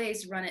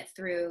always run it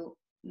through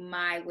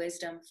my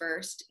wisdom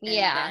first. And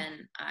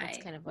then that's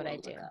kind of what I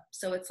do.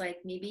 So it's like,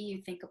 maybe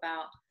you think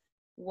about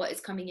what is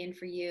coming in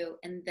for you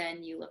and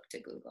then you look to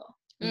Google.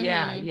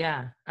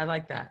 Yeah. I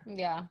like that.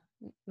 Yeah.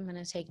 I'm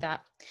going to take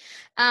that.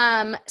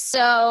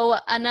 So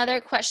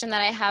another question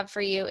that I have for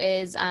you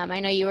is,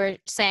 I know you were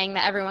saying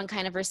that everyone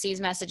kind of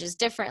receives messages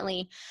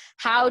differently.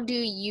 How do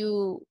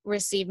you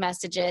receive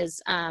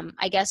messages,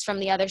 I guess, from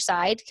the other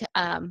side,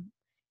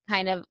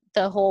 kind of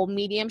the whole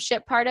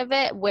mediumship part of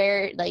it,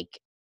 where, like,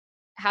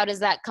 how does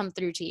that come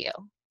through to you?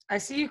 I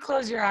see you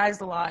close your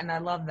eyes a lot, and I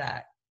love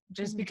that.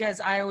 Just because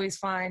I always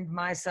find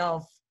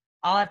myself,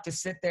 I'll have to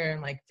sit there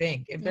and, like,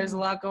 think. If there's a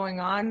lot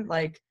going on,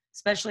 like,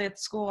 especially at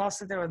the school, I'll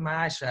sit there with my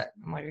eyes shut.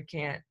 I'm like, I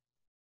can't.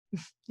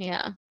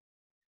 Yeah.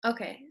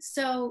 Okay.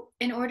 So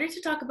in order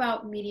to talk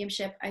about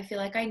mediumship, I feel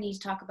like I need to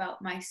talk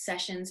about my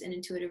sessions and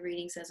intuitive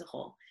readings as a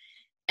whole.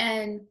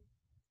 And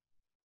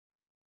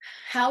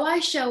how I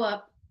show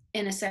up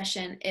in a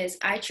session is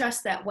I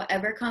trust that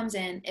whatever comes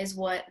in is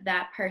what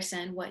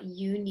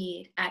you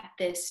need at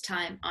this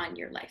time on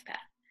your life path.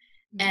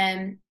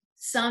 And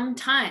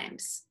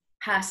sometimes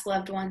past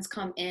loved ones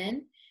come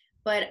in,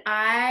 but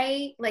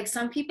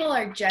some people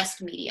are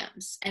just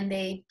mediums and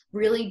they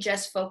really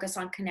just focus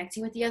on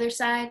connecting with the other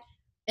side,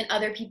 and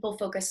other people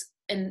focus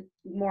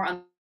more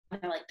on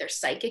like their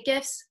psychic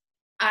gifts.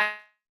 I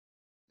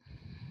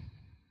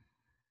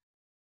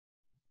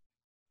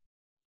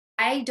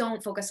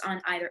don't focus on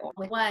either or.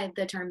 Why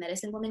the term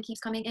medicine woman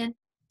keeps coming in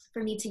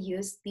for me to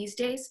use these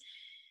days,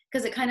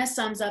 because it kind of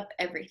sums up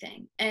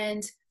everything.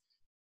 And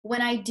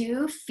when I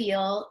do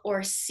feel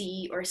or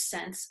see or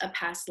sense a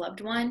past loved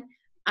one,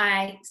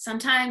 I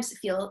sometimes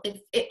feel,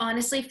 it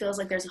honestly feels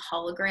like there's a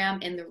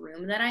hologram in the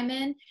room that I'm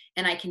in,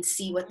 and I can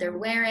see what they're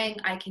wearing.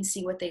 I can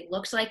see what they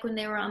looked like when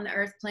they were on the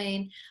earth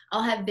plane.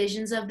 I'll have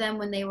visions of them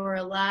when they were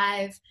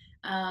alive,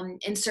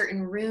 in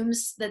certain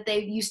rooms that they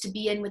used to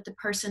be in with the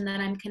person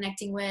that I'm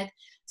connecting with.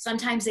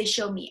 Sometimes they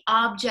show me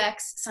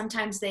objects.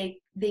 Sometimes they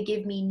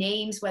give me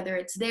names, whether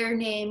it's their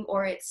name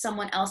or it's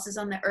someone else's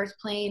on the earth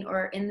plane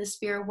or in the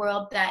spirit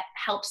world that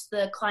helps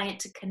the client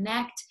to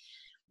connect.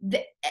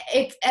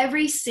 If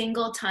every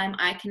single time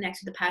I connect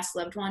with a past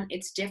loved one,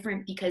 it's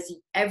different because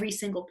every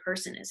single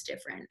person is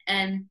different.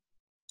 And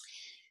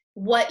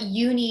what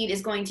you need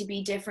is going to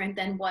be different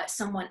than what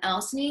someone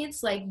else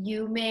needs. Like,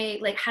 you may,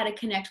 like, how to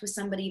connect with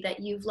somebody that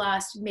you've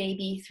lost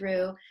maybe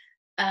through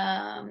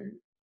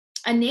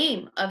a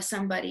name of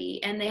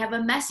somebody and they have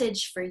a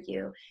message for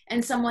you,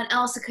 and someone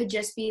else could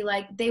just be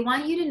like, they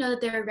want you to know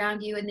that they're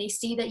around you and they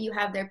see that you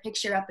have their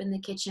picture up in the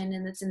kitchen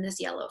and it's in this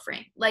yellow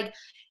frame. Like,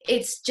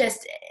 it's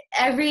just,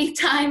 every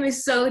time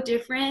is so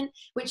different,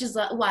 which is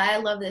why I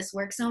love this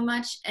work so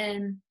much.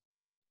 And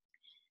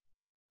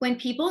when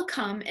people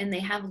come and they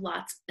have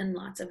lots and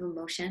lots of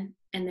emotion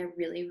and they're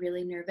really,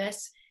 really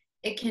nervous,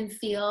 it can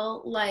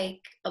feel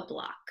like a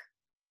block.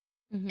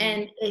 Mm-hmm.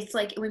 And it's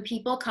like when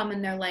people come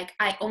and they're like,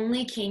 I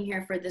only came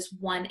here for this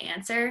one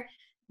answer,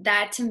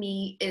 that to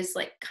me is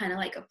like kind of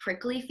like a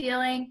prickly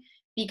feeling,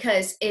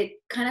 because it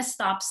kind of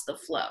stops the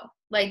flow.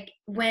 Like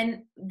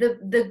when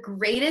the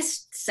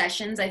greatest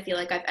sessions I feel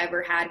like I've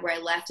ever had where I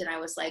left and I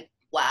was like,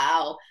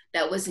 wow,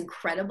 that was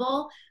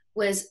incredible,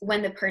 was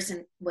when the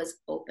person was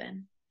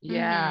open.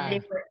 Yeah.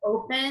 They were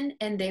open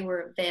and they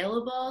were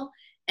available.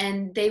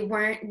 And they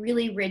weren't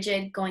really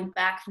rigid, going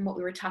back from what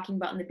we were talking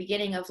about in the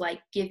beginning of like,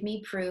 give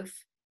me proof,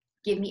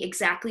 give me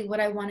exactly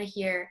what I want to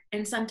hear.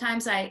 And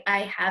sometimes I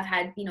have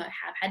had, I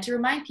have had to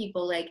remind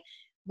people like,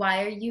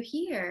 why are you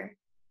here?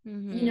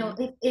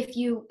 Mm-hmm. If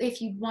you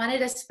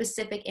wanted a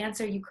specific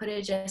answer, you could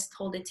have just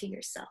told it to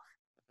yourself.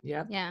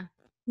 Yep. Yeah.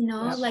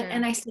 That's like, true.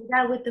 And I say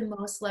that with the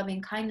most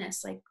loving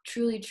kindness, like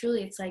truly,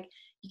 truly, it's like,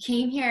 you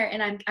came here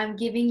and I'm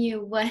giving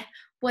you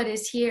what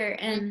is here.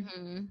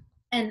 And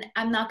and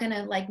I'm not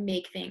gonna like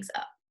make things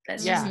up.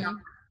 That's just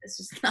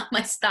not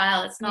my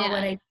style. It's not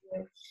what I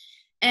do.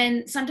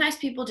 And sometimes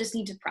people just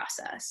need to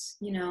process,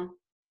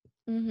 That's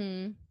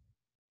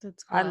cool.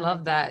 I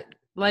love that.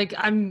 Like,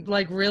 I'm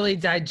like really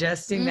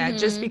digesting that,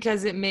 just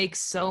because it makes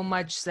so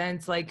much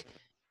sense. Like,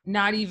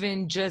 not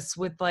even just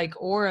with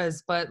like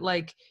auras, but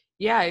like,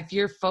 yeah, if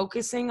you're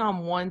focusing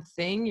on one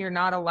thing, you're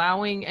not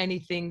allowing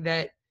anything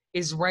that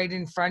is right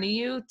in front of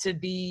you to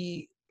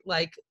be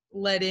like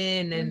let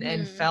in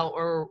and felt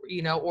or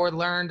or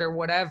learned or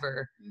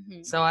whatever.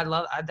 So I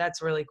love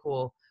that's really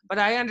cool. But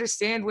I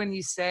understand when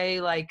you say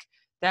like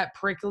that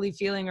prickly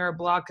feeling or a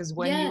block, because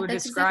when you were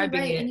describing exactly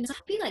right. it, and you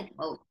don't be like,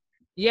 oh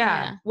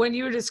yeah, when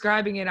you were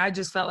describing it, I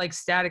just felt like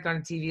static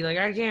on TV. Like,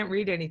 I can't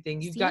read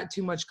anything. You've got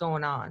too much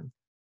going on.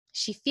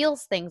 She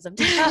feels things, I'm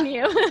telling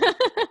you.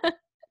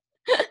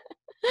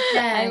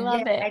 I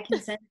love it. I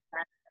can sense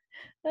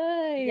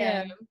that.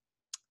 Yeah.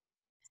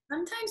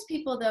 Sometimes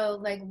people though,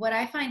 like what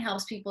I find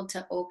helps people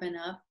to open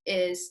up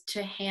is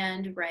to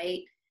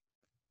handwrite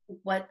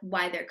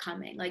why they're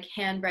coming, like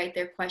handwrite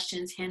their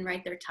questions,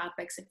 handwrite their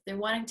topics. If they're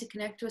wanting to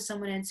connect with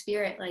someone in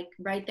spirit, like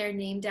write their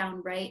name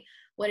down, write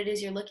what it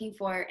is you're looking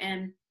for.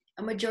 And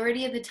a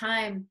majority of the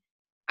time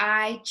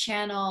I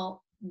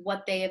channel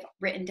what they have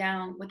written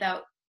down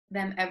without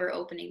them ever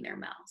opening their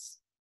mouths.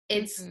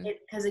 It's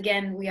because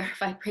again, we are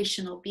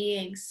vibrational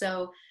beings.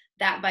 So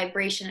that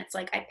vibration, it's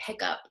like I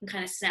pick up and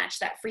kind of snatch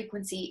that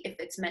frequency if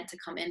it's meant to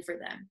come in for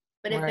them.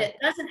 But if it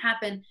doesn't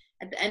happen,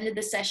 at the end of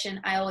the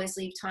session, I always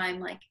leave time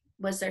like,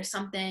 was there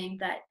something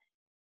that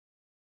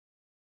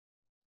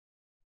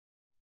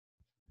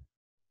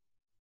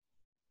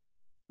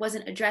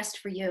wasn't addressed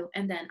for you?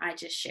 And then I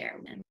just share.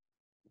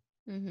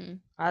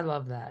 I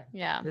love that.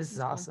 Yeah. This is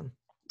awesome.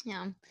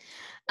 Yeah.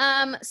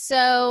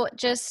 So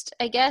just,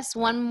 I guess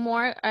one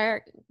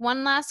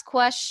last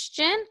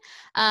question.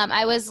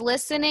 I was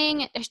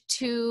listening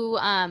to,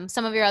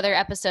 some of your other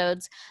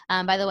episodes.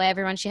 By the way,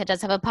 everyone, she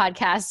does have a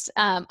podcast,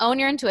 Own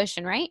Your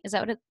Intuition, right? Is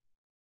that what it?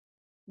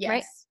 Yes.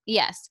 Right?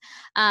 Yes.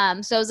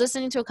 So I was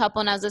listening to a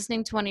couple and I was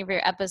listening to one of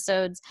your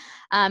episodes.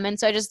 And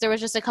so there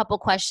was just a couple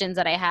questions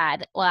that I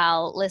had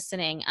while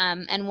listening.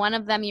 And one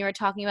of them, you were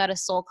talking about a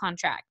soul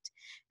contract.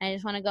 And I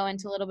just want to go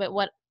into a little bit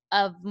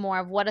more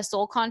of what a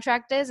soul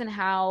contract is and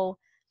how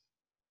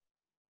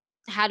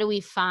do we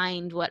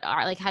find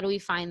how do we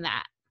find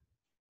that?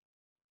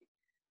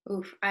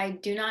 Oof, I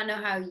do not know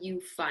how you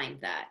find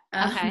that.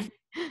 Okay.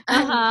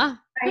 I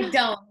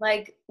don't.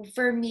 Like,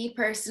 for me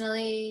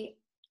personally,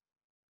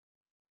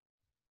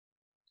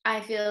 I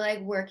feel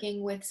like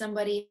working with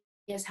somebody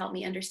has helped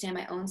me understand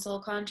my own soul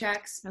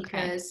contracts,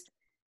 because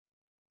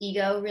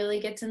ego really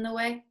gets in the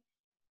way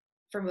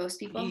for most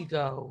people.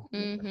 Ego.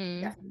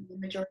 Definitely the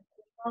majority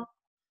of people.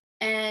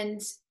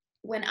 And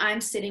when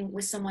I'm sitting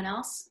with someone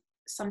else,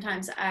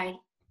 sometimes I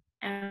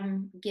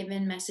am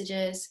given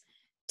messages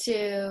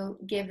to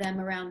give them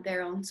around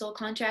their own soul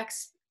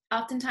contracts.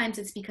 Oftentimes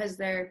it's because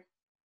they're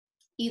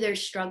either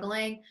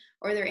struggling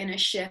or they're in a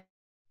shift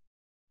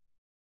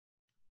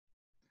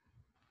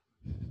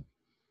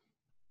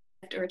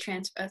or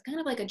kind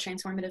of like a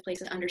transformative place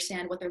to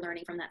understand what they're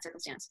learning from that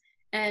circumstance.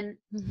 And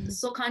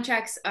soul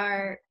contracts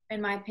are,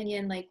 in my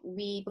opinion, like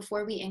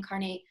before we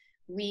incarnate,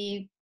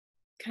 we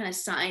kind of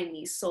sign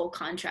these soul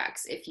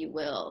contracts, if you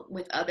will,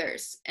 with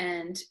others.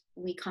 And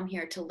we come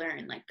here to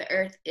learn. Like, the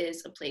earth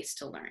is a place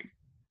to learn.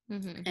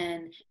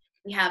 And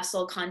we have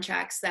soul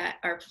contracts that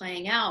are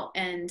playing out.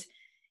 And,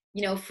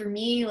 for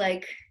me,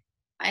 like,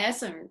 I have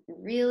some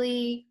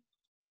really,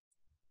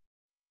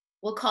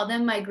 we'll call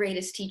them my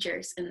greatest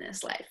teachers in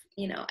this life,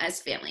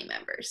 as family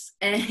members.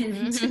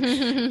 And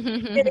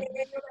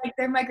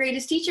they're my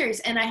greatest teachers.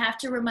 And I have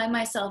to remind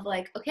myself,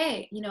 like,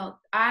 okay,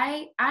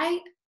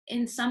 I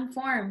in some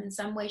form, in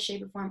some way,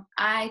 shape, or form,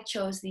 I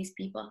chose these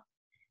people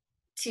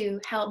to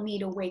help me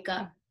to wake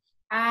up.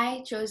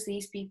 I chose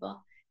these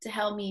people to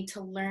help me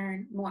to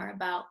learn more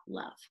about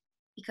love,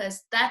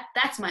 because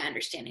that's my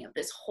understanding of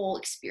this whole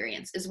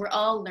experience, is we're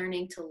all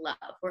learning to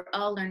love. We're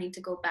all learning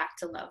to go back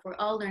to love. We're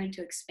all learning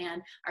to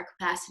expand our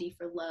capacity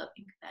for love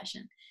and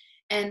compassion.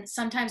 And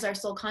sometimes our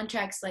soul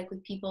contracts, like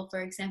with people,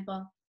 for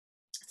example,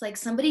 it's like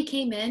somebody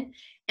came in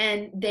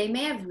and they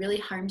may have really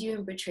harmed you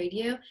and betrayed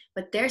you,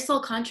 but their soul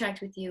contract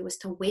with you was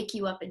to wake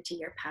you up into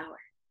your power.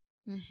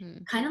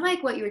 Mm-hmm. Kind of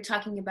like what you were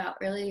talking about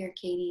earlier,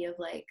 Katie, of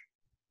like,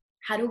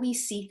 how do we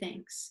see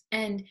things?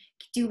 And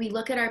do we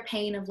look at our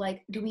pain of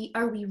like,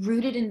 are we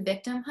rooted in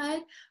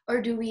victimhood,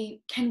 or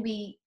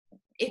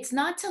it's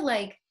not to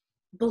like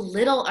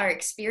belittle our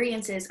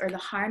experiences or the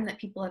harm that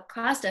people have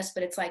caused us,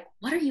 but it's like,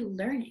 what are you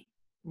learning?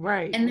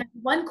 Right. And there's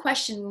one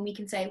question when we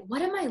can say,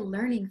 what am I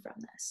learning from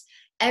this?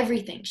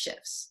 Everything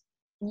shifts.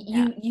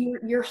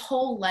 Your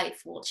whole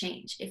life will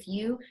change if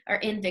you are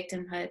in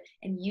victimhood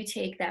and you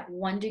take that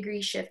 1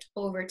 degree shift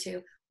over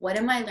to, what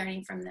am I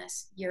learning from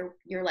this?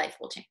 Your life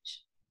will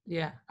change.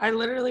 Yeah, I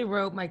literally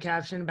wrote my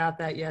caption about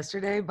that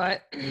yesterday,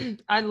 but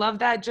I love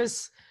that.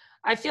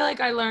 I feel like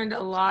I learned a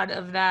lot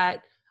of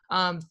that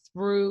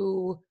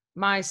through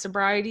my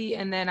sobriety.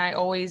 And then I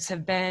always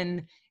have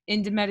been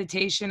into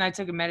meditation. I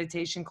took a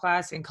meditation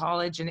class in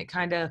college and it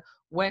kind of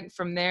went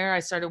from there.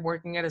 I started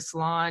working at a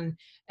salon,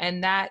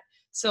 and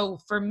so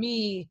for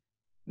me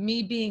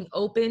being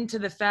open to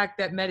the fact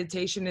that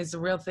meditation is a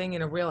real thing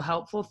and a real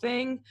helpful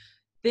thing,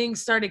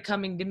 things started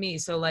coming to me.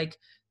 So like,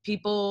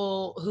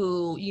 people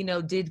who,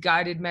 did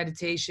guided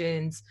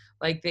meditations,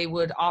 like they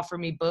would offer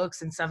me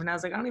books and stuff. And I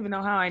was like, I don't even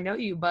know how I know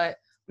you, but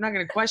I'm not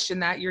going to question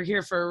that. You're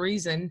here for a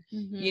reason,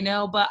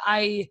 but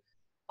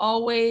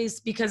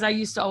because I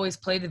used to always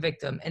play the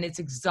victim, and it's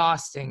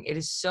exhausting. It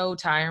is so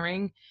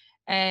tiring.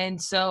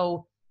 And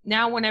so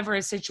now whenever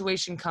a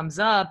situation comes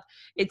up,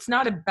 it's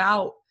not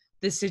about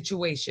the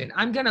situation.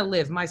 I'm going to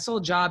live. My sole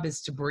job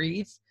is to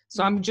breathe.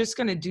 So I'm just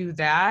going to do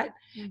that.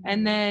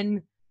 And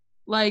then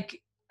like,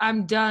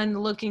 I'm done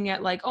looking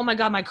at like, oh my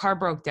God, my car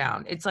broke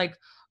down. It's like,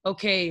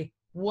 okay,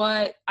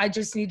 I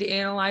just need to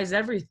analyze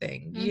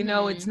everything.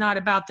 It's not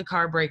about the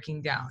car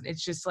breaking down.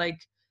 It's just like,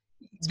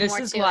 this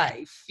is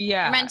life.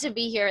 Yeah. We're meant to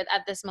be here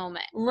at this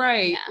moment.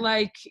 Right. Yeah.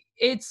 Like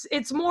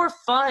it's more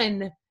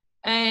fun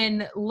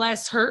and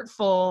less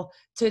hurtful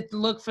to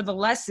look for the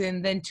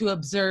lesson than to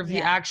observe the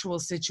actual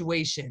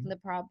situation, the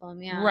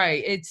problem. Yeah,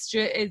 right. It's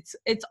just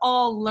it's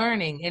all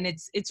learning, and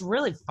it's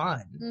really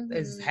fun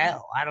as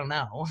hell. I don't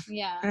know.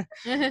 Yeah.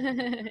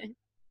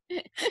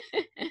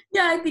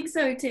 Yeah, I think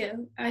so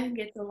too. I think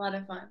it's a lot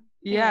of fun.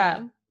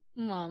 Yeah.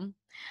 Well,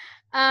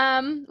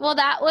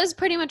 that was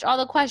pretty much all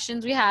the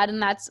questions we had, and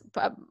that's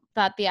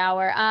about the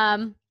hour.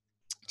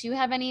 Do you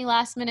have any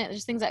last minute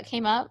just things that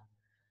came up?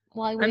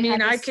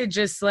 I could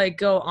just like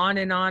go on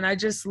and on. I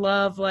just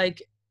love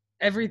like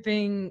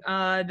everything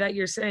that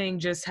you're saying,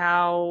 just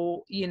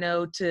how,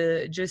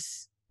 to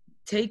just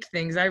take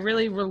things. I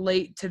really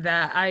relate to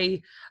that.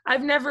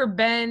 I've never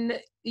been,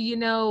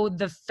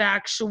 the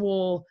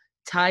factual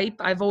type.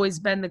 I've always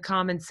been the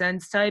common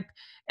sense type,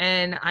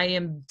 and I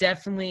am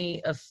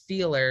definitely a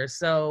feeler.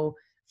 So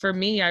for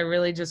me, I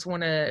really just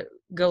want to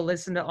go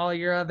listen to all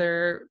your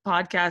other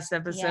podcast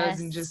episodes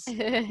and just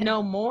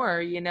know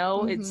more,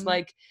 It's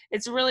like,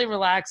 it's a really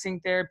relaxing,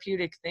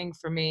 therapeutic thing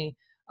for me,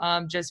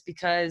 just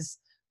because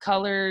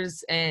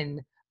colors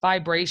and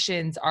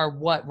vibrations are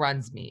what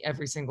runs me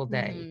every single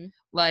day.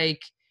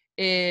 Like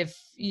if,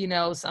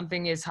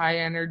 something is high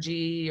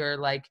energy or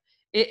like,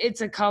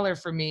 it's a color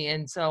for me.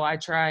 And so I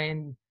try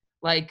and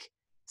like,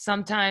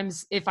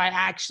 sometimes if I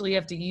actually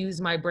have to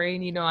use my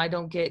brain, I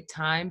don't get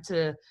time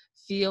to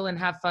feel and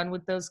have fun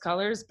with those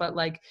colors. But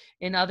like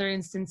in other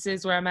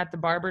instances where I'm at the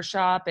barber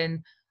shop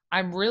and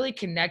I'm really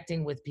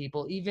connecting with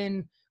people,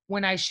 even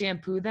when I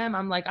shampoo them,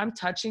 I'm like, I'm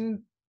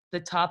touching the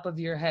top of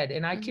your head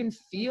and I can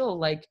feel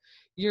like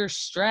your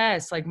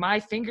stress, like my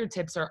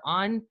fingertips are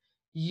on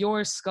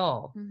your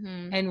skull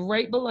and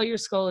right below your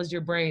skull is your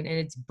brain, and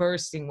it's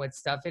bursting with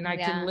stuff. And I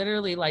can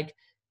literally like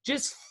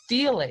just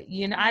feel it.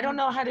 I don't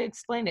know how to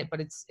explain it, but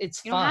it's fun.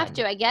 You don't have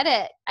to. I get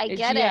it.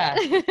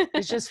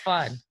 It's just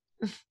fun.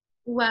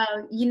 Wow.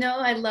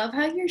 I love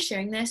how you're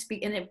sharing this,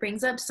 and it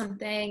brings up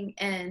something,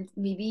 and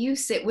maybe you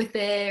sit with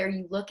it or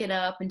you look it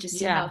up and just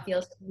see how it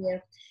feels to you.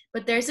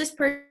 But there's this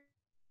person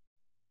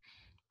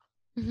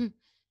in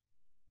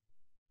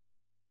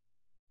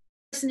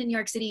New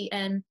York City,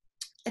 and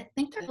I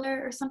think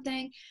they're or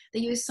something. They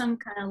use some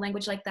kind of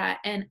language like that.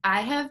 And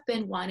I have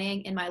been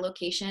wanting in my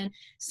location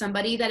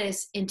somebody that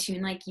is in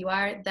tune like you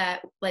are,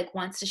 that like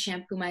wants to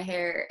shampoo my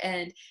hair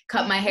and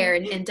cut my hair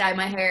and dye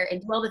my hair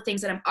and do all the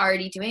things that I'm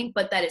already doing,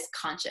 but that is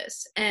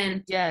conscious.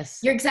 And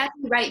yes, you're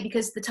exactly right,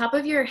 because the top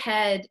of your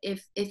head,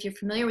 if you're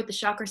familiar with the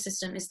chakra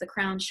system, is the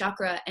crown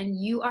chakra,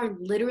 and you are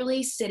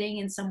literally sitting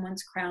in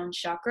someone's crown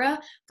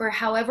chakra for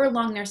however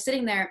long they're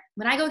sitting there.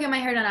 When I go get my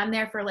hair done, I'm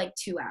there for like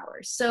 2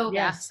 hours. So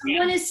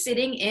someone is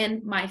sitting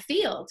in my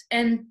field.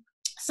 And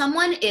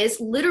someone is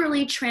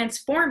literally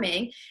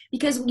transforming,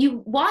 because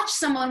you watch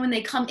someone when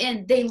they come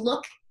in, they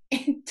look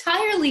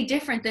entirely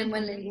different than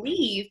when they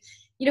leave,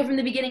 you know, from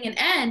the beginning and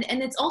end.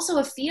 And it's also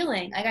a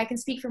feeling. Like, I can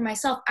speak for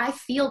myself. I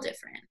feel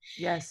different.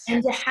 Yes.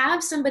 And to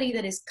have somebody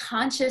that is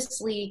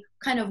consciously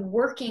kind of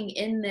working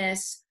in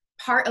this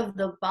part of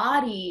the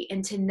body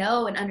and to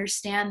know and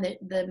understand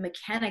the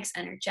mechanics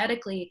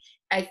energetically,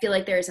 I feel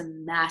like there is a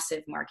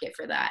massive market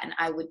for that. And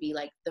I would be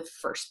like the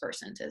first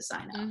person to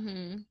sign up.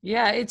 Mm-hmm.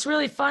 Yeah, it's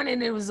really fun.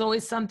 And it was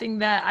always something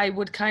that I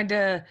would kind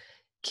of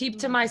keep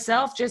to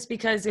myself just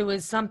because it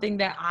was something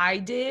that I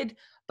did.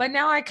 But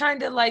now I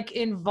kind of like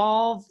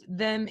involve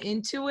them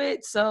into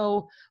it.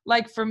 So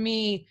like for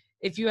me,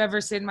 if you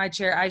ever sit in my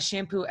chair, I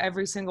shampoo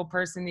every single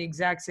person the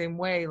exact same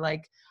way.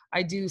 Like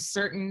I do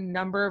certain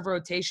number of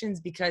rotations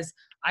because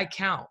I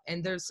count.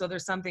 And there's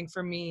something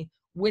for me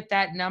with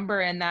that number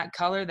and that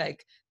color,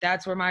 like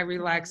that's where my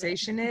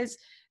relaxation is.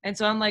 And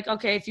so I'm like,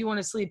 okay, if you want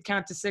to sleep,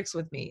 count to 6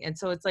 with me. And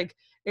so it's like,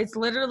 it's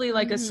literally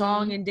like a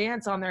song and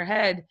dance on their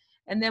head.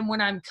 And then when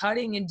I'm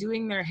cutting and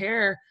doing their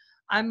hair,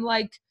 I'm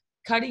like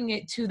cutting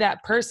it to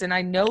that person.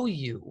 I know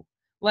you.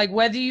 Like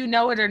whether you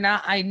know it or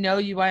not, I know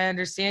you, I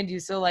understand you.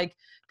 So like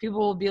people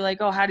will be like,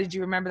 oh, how did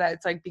you remember that?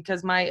 It's like,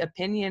 because my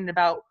opinion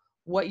about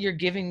what you're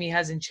giving me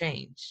hasn't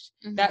changed.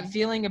 That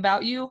feeling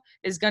about you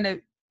is going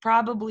to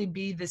probably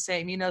be the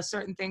same. You know,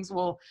 certain things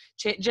will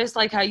change, just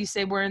like how you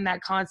say we're in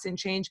that constant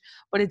change,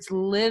 but it's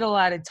little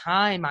at a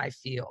time. I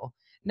feel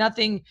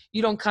nothing,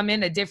 you don't come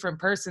in a different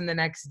person the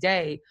next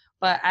day,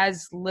 but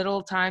as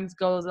little times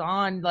goes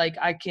on, like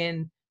I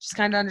can just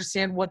kind of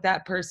understand what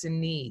that person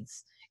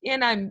needs.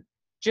 And I'm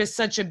just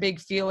such a big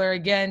feeler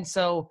again.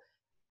 So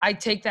I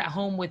take that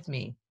home with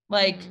me.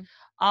 Like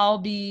I'll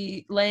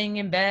be laying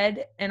in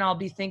bed and I'll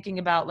be thinking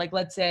about, like,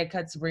 let's say I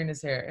cut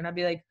Sabrina's hair and I'll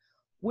be like,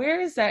 where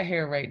is that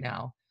hair right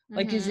now?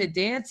 Like, is it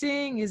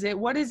dancing?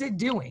 What is it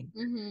doing?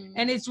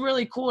 And it's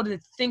really cool to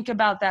think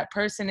about that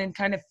person and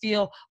kind of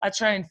I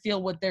try and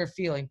feel what they're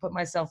feeling, put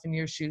myself in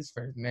your shoes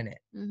for a minute,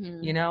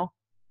 you know,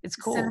 it's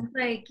cool. Sounds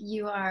like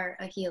you are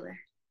a healer.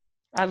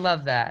 I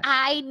love that.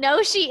 I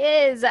know she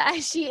is.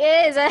 She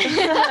is.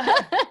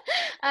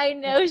 I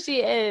know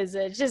she is.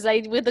 It's just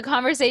like with the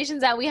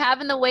conversations that we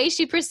have and the way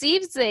she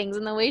perceives things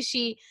and the way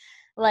she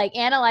like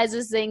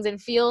analyzes things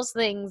and feels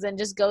things and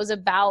just goes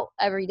about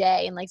every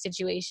day in like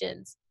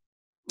situations.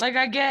 Like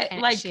I get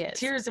like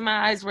tears in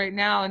my eyes right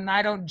now and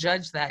I don't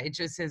judge that. It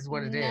just is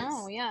what it is.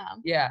 No, yeah.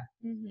 Yeah.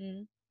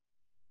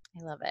 I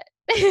love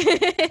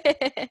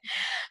it.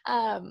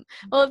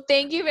 Well,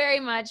 thank you very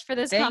much for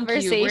this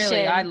conversation. You,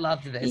 really. I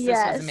loved this.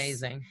 Yes. This was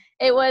amazing.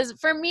 It was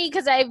for me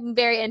because I'm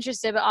very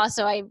interested, but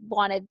also I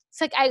wanted,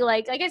 it's like,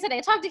 like I said, I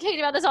talk to Kate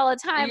about this all the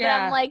time, but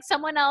I'm like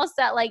someone else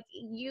that like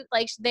you,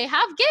 like they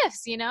have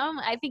gifts, you know,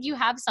 I think you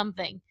have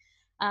something.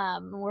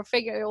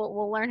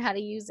 We'll learn how to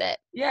use it.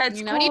 Yeah, it's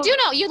you know, cool. And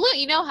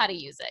you know how to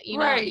use it. You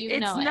know,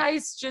 it's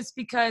nice just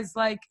because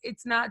like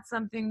it's not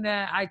something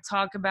that I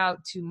talk about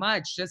too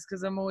much, just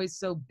because I'm always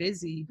so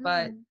busy.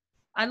 But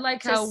I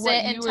like how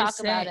what you were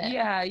saying.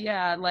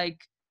 Yeah, like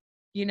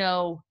you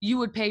know, you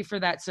would pay for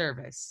that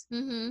service,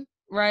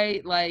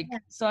 right? Like,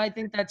 so I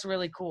think that's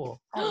really cool.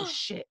 Oh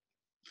shit.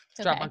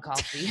 Drop my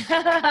coffee.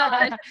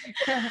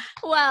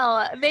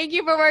 Well, thank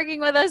you for working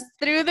with us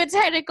through the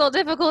technical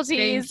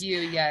difficulties. Thank you.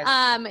 Yes.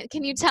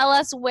 Can you tell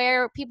us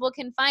where people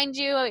can find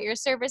you, your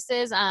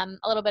services, a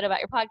little bit about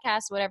your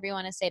podcast, whatever you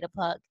want to say to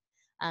plug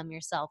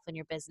yourself and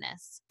your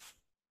business?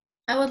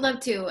 I would love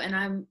to,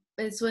 and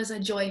this was a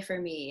joy for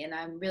me, and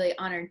I'm really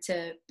honored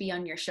to be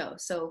on your show.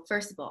 So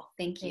first of all,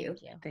 thank you.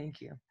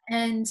 Thank you.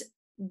 And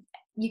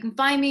you can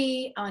find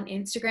me on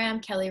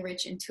Instagram, Kelly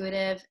Rich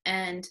Intuitive,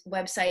 and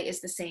website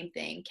is the same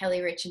thing,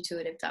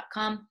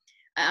 kellyrichintuitive.com.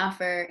 I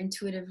offer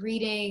intuitive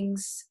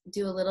readings,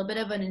 do a little bit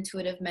of an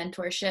intuitive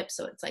mentorship.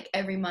 So it's like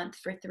every month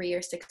for 3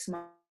 or 6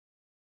 months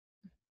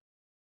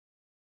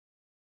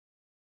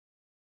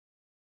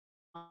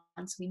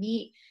we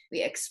meet,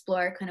 we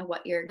explore kind of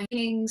what your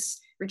trainings,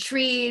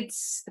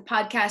 retreats, the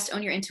podcast,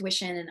 Own Your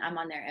Intuition, and I'm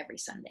on there every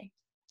Sunday.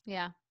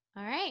 Yeah.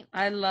 All right.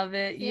 I love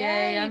it.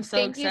 Yay. I'm so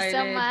excited. Thank you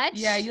so much.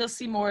 Yeah, you'll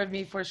see more of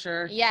me for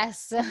sure.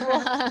 Yes.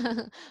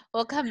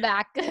 We'll come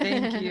back.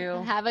 Thank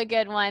you. Have a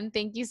good one.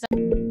 Thank you so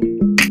much.